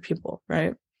action of other people,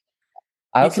 right?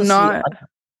 I You also see. cannot.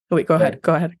 Oh, wait, go ahead. Good.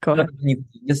 Go ahead. Go No, ahead.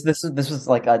 this was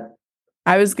like a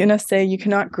I was going to say you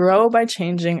cannot grow by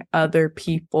changing other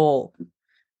people.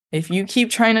 If you keep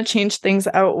trying to change things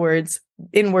outwards,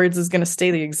 inwards is going to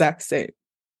stay the exact same.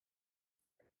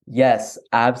 yes,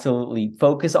 absolutely.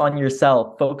 Focus on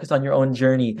yourself, focus on your own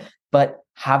journey, but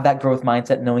have that growth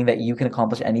mindset, knowing that you can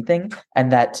accomplish anything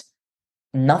and that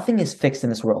nothing is fixed in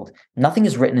this world. Nothing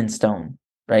is written in stone,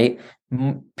 right?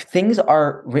 Things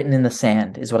are written in the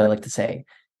sand, is what I like to say,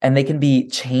 and they can be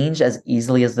changed as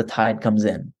easily as the tide comes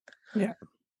in. Yeah.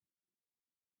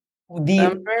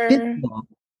 The fifth Number law,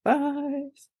 5.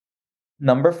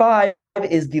 number 5,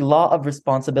 is the law of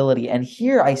responsibility. And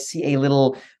here I see a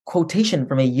little quotation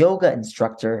from a yoga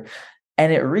instructor,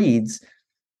 and it reads,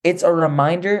 it's a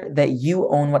reminder that you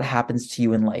own what happens to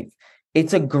you in life.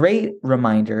 It's a great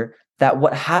reminder that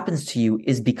what happens to you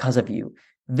is because of you.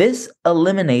 This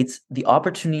eliminates the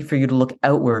opportunity for you to look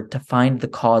outward to find the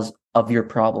cause of your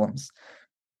problems.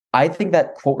 I think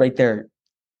that quote right there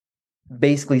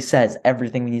basically says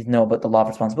everything we need to know about the law of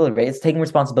responsibility, right? It's taking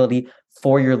responsibility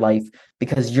for your life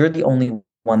because you're the only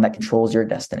one that controls your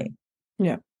destiny.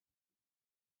 Yeah.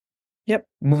 Yep.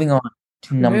 Moving on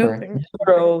to number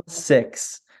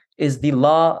 6 is the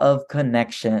law of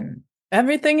connection.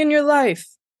 Everything in your life,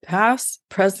 past,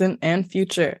 present, and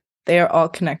future, they are all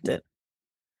connected.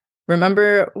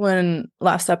 Remember when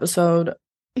last episode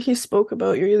he spoke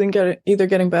about you're either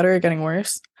getting better or getting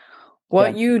worse?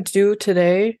 What you do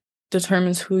today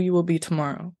determines who you will be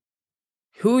tomorrow.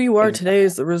 Who you are today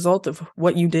is the result of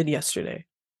what you did yesterday.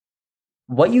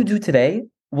 What you do today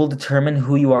will determine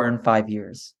who you are in 5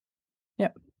 years.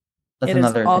 Yep. That's it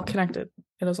another is all thing. connected.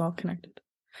 It is all connected.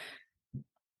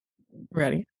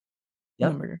 Ready?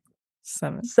 Yep. Number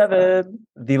 7.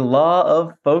 The law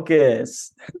of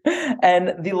focus.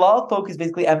 And the law of focus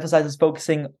basically emphasizes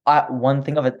focusing at one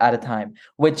thing at a time,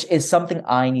 which is something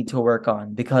I need to work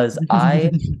on because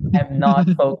I am not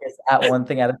focused at one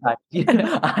thing at a time.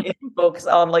 I am focused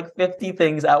on like 50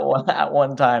 things at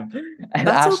one time. And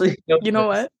That's Ashley, you know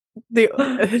what? The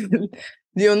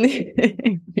only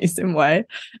reason why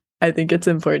I think it's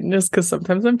important is because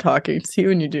sometimes I'm talking to you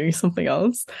and you're doing something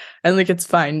else, and like it's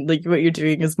fine. Like what you're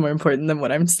doing is more important than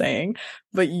what I'm saying.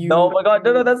 But you, no, oh my God,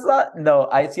 no, that's not. No,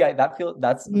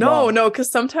 that's no, wrong.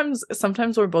 because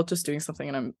sometimes we're both just doing something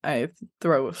and I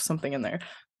throw something in there,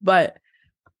 but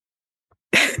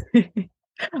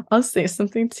I'll say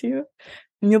something to you,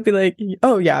 and you'll be like,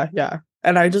 "Oh yeah, yeah,"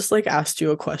 and I just like asked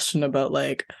you a question about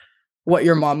like what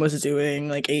your mom was doing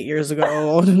like 8 years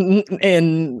ago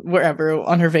in wherever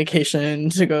on her vacation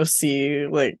to go see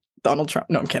like Donald Trump.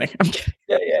 No, I'm kidding.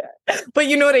 Yeah. But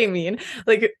you know what I mean?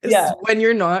 Like Yeah. when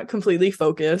you're not completely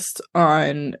focused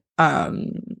on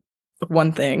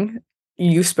one thing,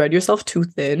 you spread yourself too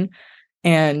thin,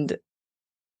 and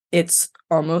it's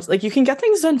almost like you can get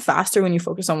things done faster when you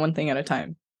focus on one thing at a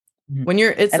time. When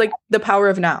it's like the power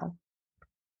of now.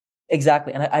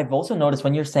 Exactly. And I've also noticed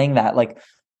when you're saying that, like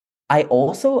I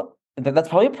also that's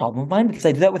probably a problem of mine because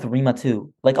I do that with Rima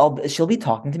too. Like she'll be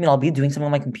talking to me and I'll be doing something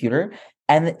on my computer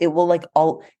and it will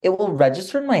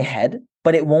register in my head,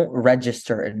 but it won't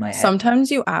register in my head. Sometimes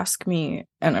you ask me,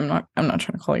 and I'm not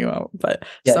trying to call you out, but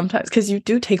sometimes because you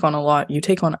do take on a lot,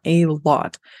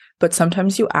 but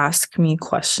sometimes you ask me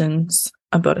questions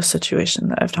about a situation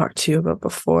that I've talked to you about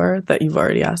before that you've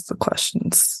already asked the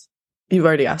questions. You've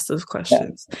already asked those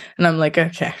questions. Yeah. And I'm like,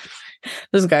 okay,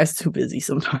 this guy's too busy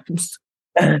sometimes.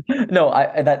 No,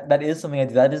 that is something I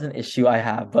do. That is an issue I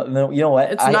have. But no, you know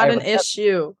what? It's not an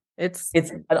issue. It's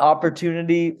an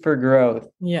opportunity for growth.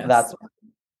 Yes. That's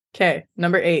okay.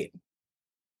 Number 8.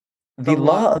 The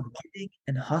law of giving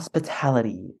and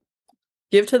hospitality.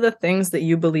 Give to the things that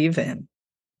you believe in.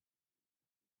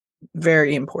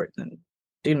 Very important.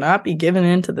 Do not be given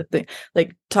into the thing,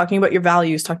 like talking about your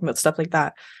values, talking about stuff like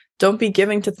that. Don't be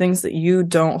giving to things that you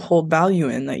don't hold value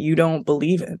in, that you don't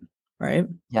believe in, right?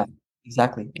 Yeah,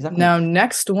 exactly. Now,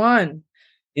 next one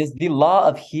is the law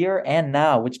of here and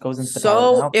now, which goes into the power of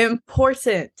now. So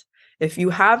important. If you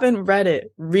haven't read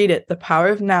it, read it. The Power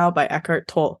of Now by Eckhart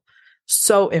Tolle.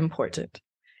 So important.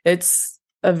 It's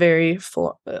a very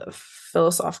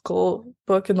philosophical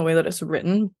book in the way that it's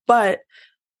written, but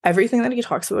everything that he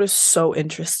talks about is so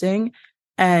interesting,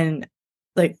 and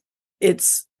like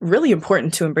it's really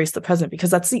important to embrace the present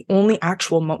because that's the only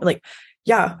actual moment. Like,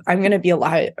 yeah, I'm going to be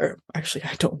alive, or actually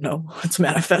I don't know. It's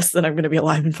manifest that I'm going to be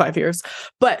alive in 5 years,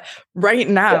 but right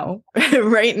now,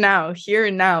 right now, here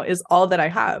and now is all that I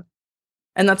have,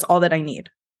 and that's all that I need,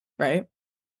 right?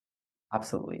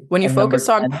 Absolutely. When you focus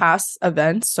on past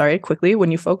events,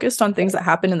 when you focused on things that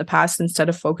happened in the past instead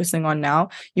of focusing on now,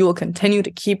 you will continue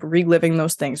to keep reliving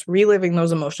those things, reliving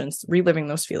those emotions, reliving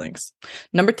those feelings.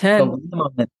 Number 10.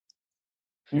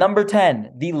 Number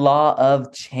 10, the law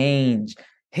of change.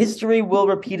 History will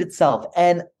repeat itself.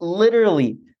 And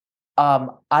literally, I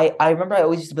remember I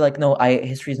always used to be like, no,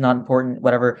 history is not important,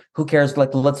 whatever, who cares?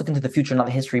 Like, let's look into the future, not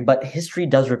the history. But history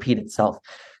does repeat itself.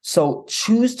 So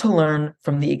choose to learn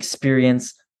from the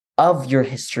experience of your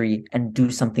history and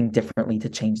do something differently to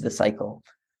change the cycle.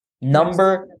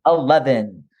 Number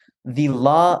 11, the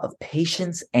law of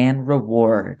patience and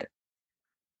reward.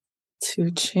 To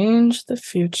change the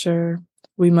future,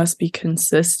 we must be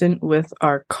consistent with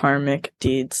our karmic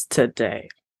deeds today,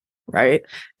 right?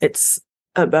 It's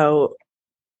about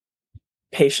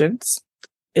patience.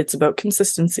 It's about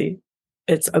consistency.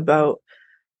 It's about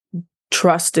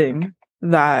trusting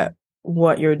that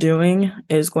what you're doing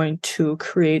is going to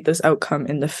create this outcome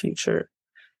in the future.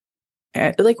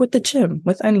 Like with the gym,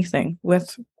 with anything,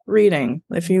 with reading.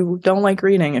 If you don't like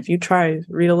reading, if you try,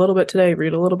 read a little bit today,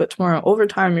 read a little bit tomorrow, over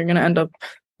time, you're going to end up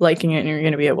liking it and you're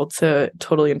going to be able to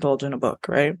totally indulge in a book,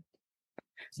 right?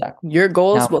 Exactly. Your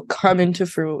goals Now, will come into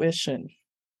fruition.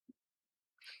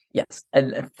 yes.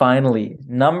 And finally,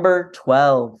 number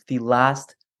 12, the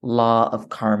last law of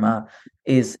karma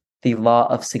is the law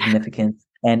of significance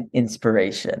and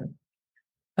inspiration.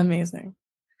 Amazing.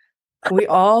 We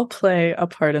all play a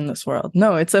part in this world.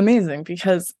 No, it's amazing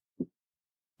because,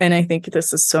 and I think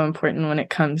this is so important when it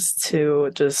comes to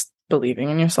just believing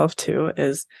in yourself too,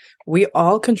 is we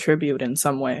all contribute in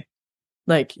some way.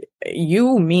 Like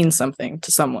you mean something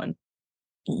to someone.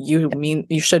 You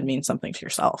should mean something to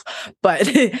yourself, but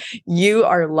you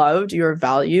are loved, you're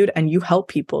valued, and you help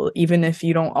people even if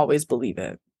you don't always believe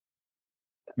it.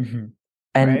 Mm-hmm. Right.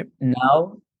 And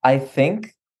now I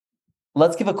think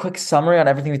let's give a quick summary on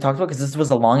everything we talked about because this was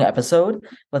a long episode.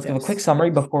 Let's give a quick Yes. summary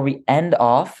before we end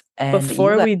off. And you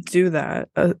Before guys, we do that,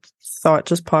 a thought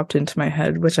just popped into my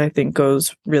head, which I think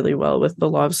goes really well with the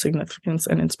law of significance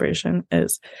and inspiration,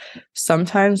 is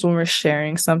sometimes when we're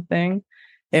sharing something,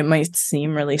 it might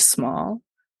seem really small,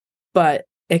 but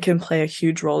it can play a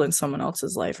huge role in someone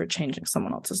else's life or changing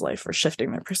someone else's life or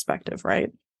shifting their perspective,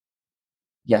 right?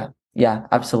 yeah,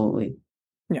 absolutely.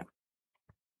 Yeah.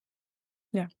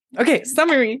 Yeah. Okay,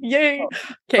 summary. Yay.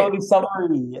 Okay. So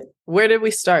summary. Where did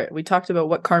we start? We talked about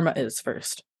what karma is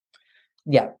first.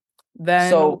 Yeah. Then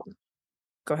So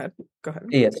go ahead. Go ahead.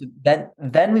 yeah, so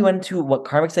then we went to what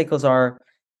karmic cycles are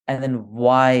and then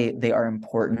why they are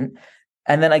important.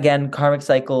 And then again, karmic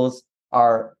cycles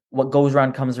are what goes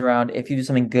around comes around. If you do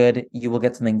something good, you will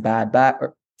get something bad back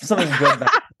or something good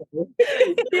back.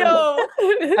 Yo.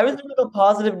 I was doing a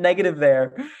positive negative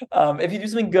there. If you do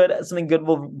something good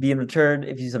will be in return.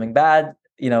 If you do something bad,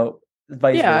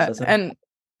 vice versa. So And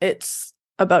it's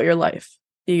about your life.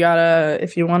 You gotta,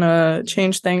 if you want to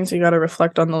change things, you gotta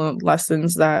reflect on the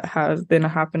lessons that have been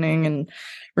happening and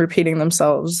repeating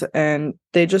themselves. And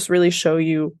they just really show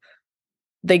you,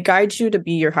 they guide you to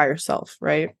be your higher self,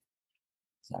 right?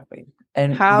 exactly.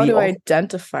 And How to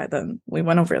identify them? We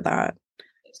went over that.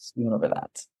 we went over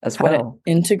that as How to well.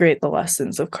 integrate the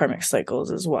lessons of karmic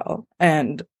cycles as well.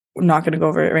 And we're not going to go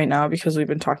over it right now because we've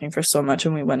been talking for so much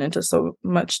and we went into so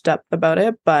much depth about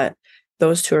it. But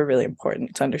those two are really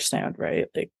important to understand, right?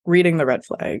 Like reading the red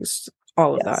flags,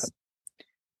 all of that.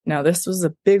 Now, this was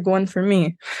a big one for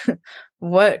me.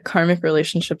 What karmic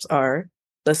relationships are,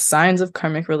 the signs of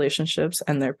karmic relationships,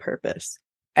 and their purpose.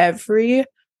 Everything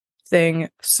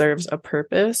serves a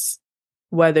purpose,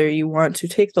 whether you want to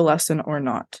take the lesson or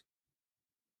not.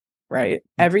 Right?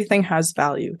 Everything has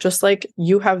value. Just like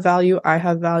you have value, I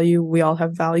have value, we all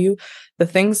have value. The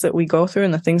things that we go through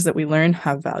and the things that we learn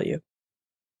have value.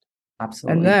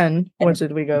 Absolutely. And then what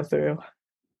did we go through?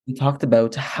 We talked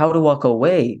about how to walk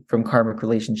away from karmic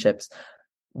relationships,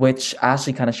 which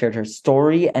Ashley kind of shared her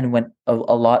story and went a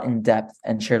lot in depth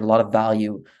and shared a lot of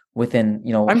value within,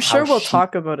 I'm sure we'll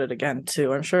talk about it again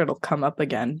too. I'm sure it'll come up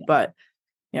again, but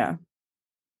yeah.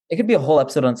 It could be a whole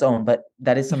episode on its own, but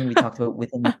that is something we talked about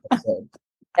within the episode.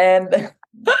 And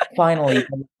finally,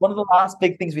 one of the last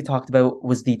big things we talked about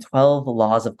was the 12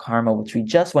 laws of karma, which we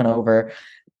just went over,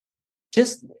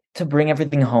 just to bring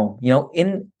everything home,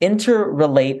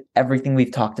 interrelate everything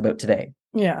we've talked about today.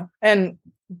 Yeah. And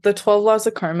the 12 laws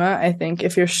of karma, I think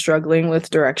if you're struggling with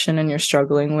direction and you're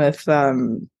struggling with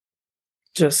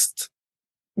just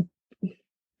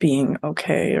being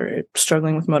okay or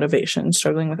struggling with motivation,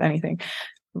 struggling with anything,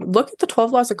 look at the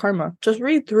 12 laws of karma. Just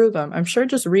read through them. I'm sure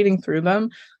just reading through them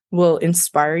will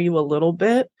inspire you a little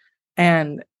bit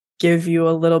and give you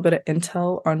a little bit of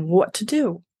intel on what to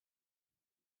do.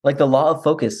 Like the law of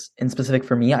focus in specific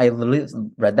for me, I literally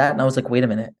read that and I was like, wait a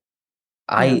minute.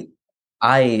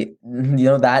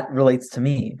 That relates to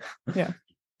me. Yeah.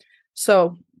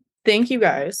 So thank you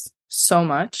guys so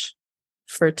much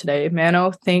for today.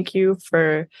 Mano, thank you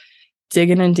for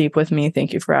digging in deep with me.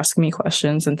 Thank you for asking me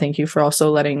questions. And thank you for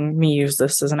also letting me use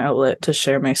this as an outlet to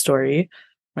share my story.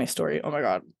 Oh my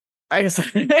God. I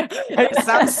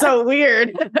sound so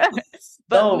weird.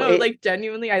 But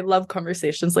genuinely, I love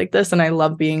conversations like this. And I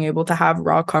love being able to have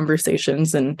raw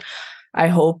conversations. And I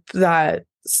hope that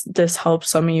this helps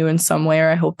some of you in some way, or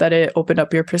I hope that it opened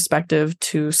up your perspective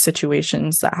to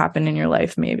situations that happen in your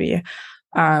life, maybe.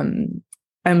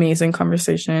 Amazing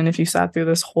conversation. If you sat through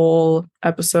this whole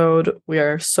episode, we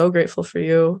are so grateful for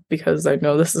you because I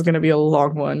know this is going to be a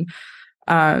long one.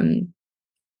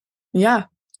 Yeah.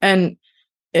 And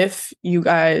if you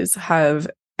guys have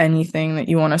anything that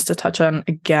you want us to touch on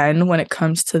again when it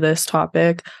comes to this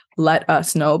topic, let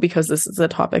us know, because this is a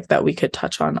topic that we could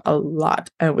touch on a lot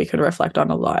and we could reflect on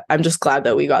a lot. I'm just glad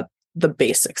that we got the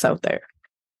basics out there.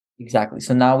 Exactly.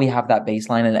 So now we have that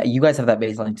baseline, and you guys have that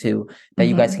baseline too, that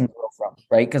you guys can grow from,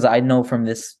 right? Because I know from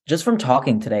this, just from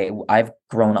talking today, I've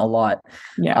grown a lot.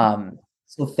 Yeah.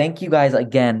 So thank you guys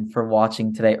again for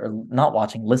watching today, or not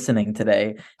watching, listening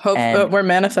today. Hope we're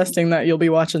manifesting that you'll be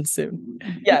watching soon.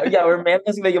 Yeah, we're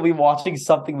manifesting that you'll be watching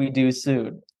something we do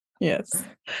soon. Yes.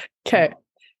 Okay.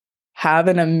 Have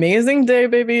an amazing day,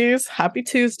 babies. Happy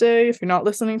Tuesday. If you're not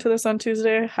listening to this on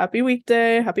Tuesday, happy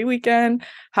weekday, happy weekend.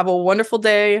 Have a wonderful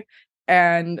day.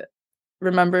 And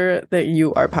remember that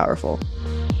you are powerful.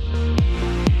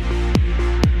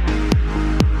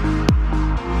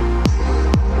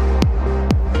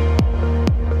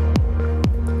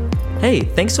 Hey,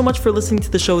 thanks so much for listening to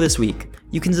the show this week.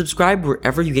 You can subscribe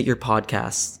wherever you get your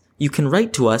podcasts. You can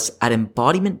write to us at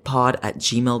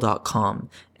embodimentpod@gmail.com.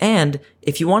 And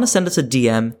if you want to send us a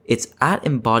DM, it's at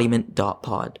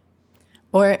embodiment.pod.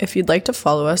 Or if you'd like to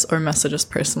follow us or message us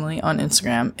personally on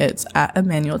Instagram, it's at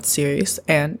Emmanuel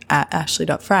and at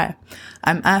Ashley.fry.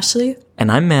 I'm Ashley.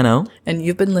 And I'm Mano. And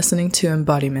you've been listening to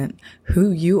Embodiment,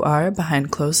 who you are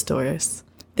behind closed doors.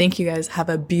 Thank you guys. Have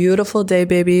a beautiful day,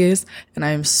 babies. And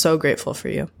I am so grateful for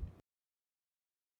you.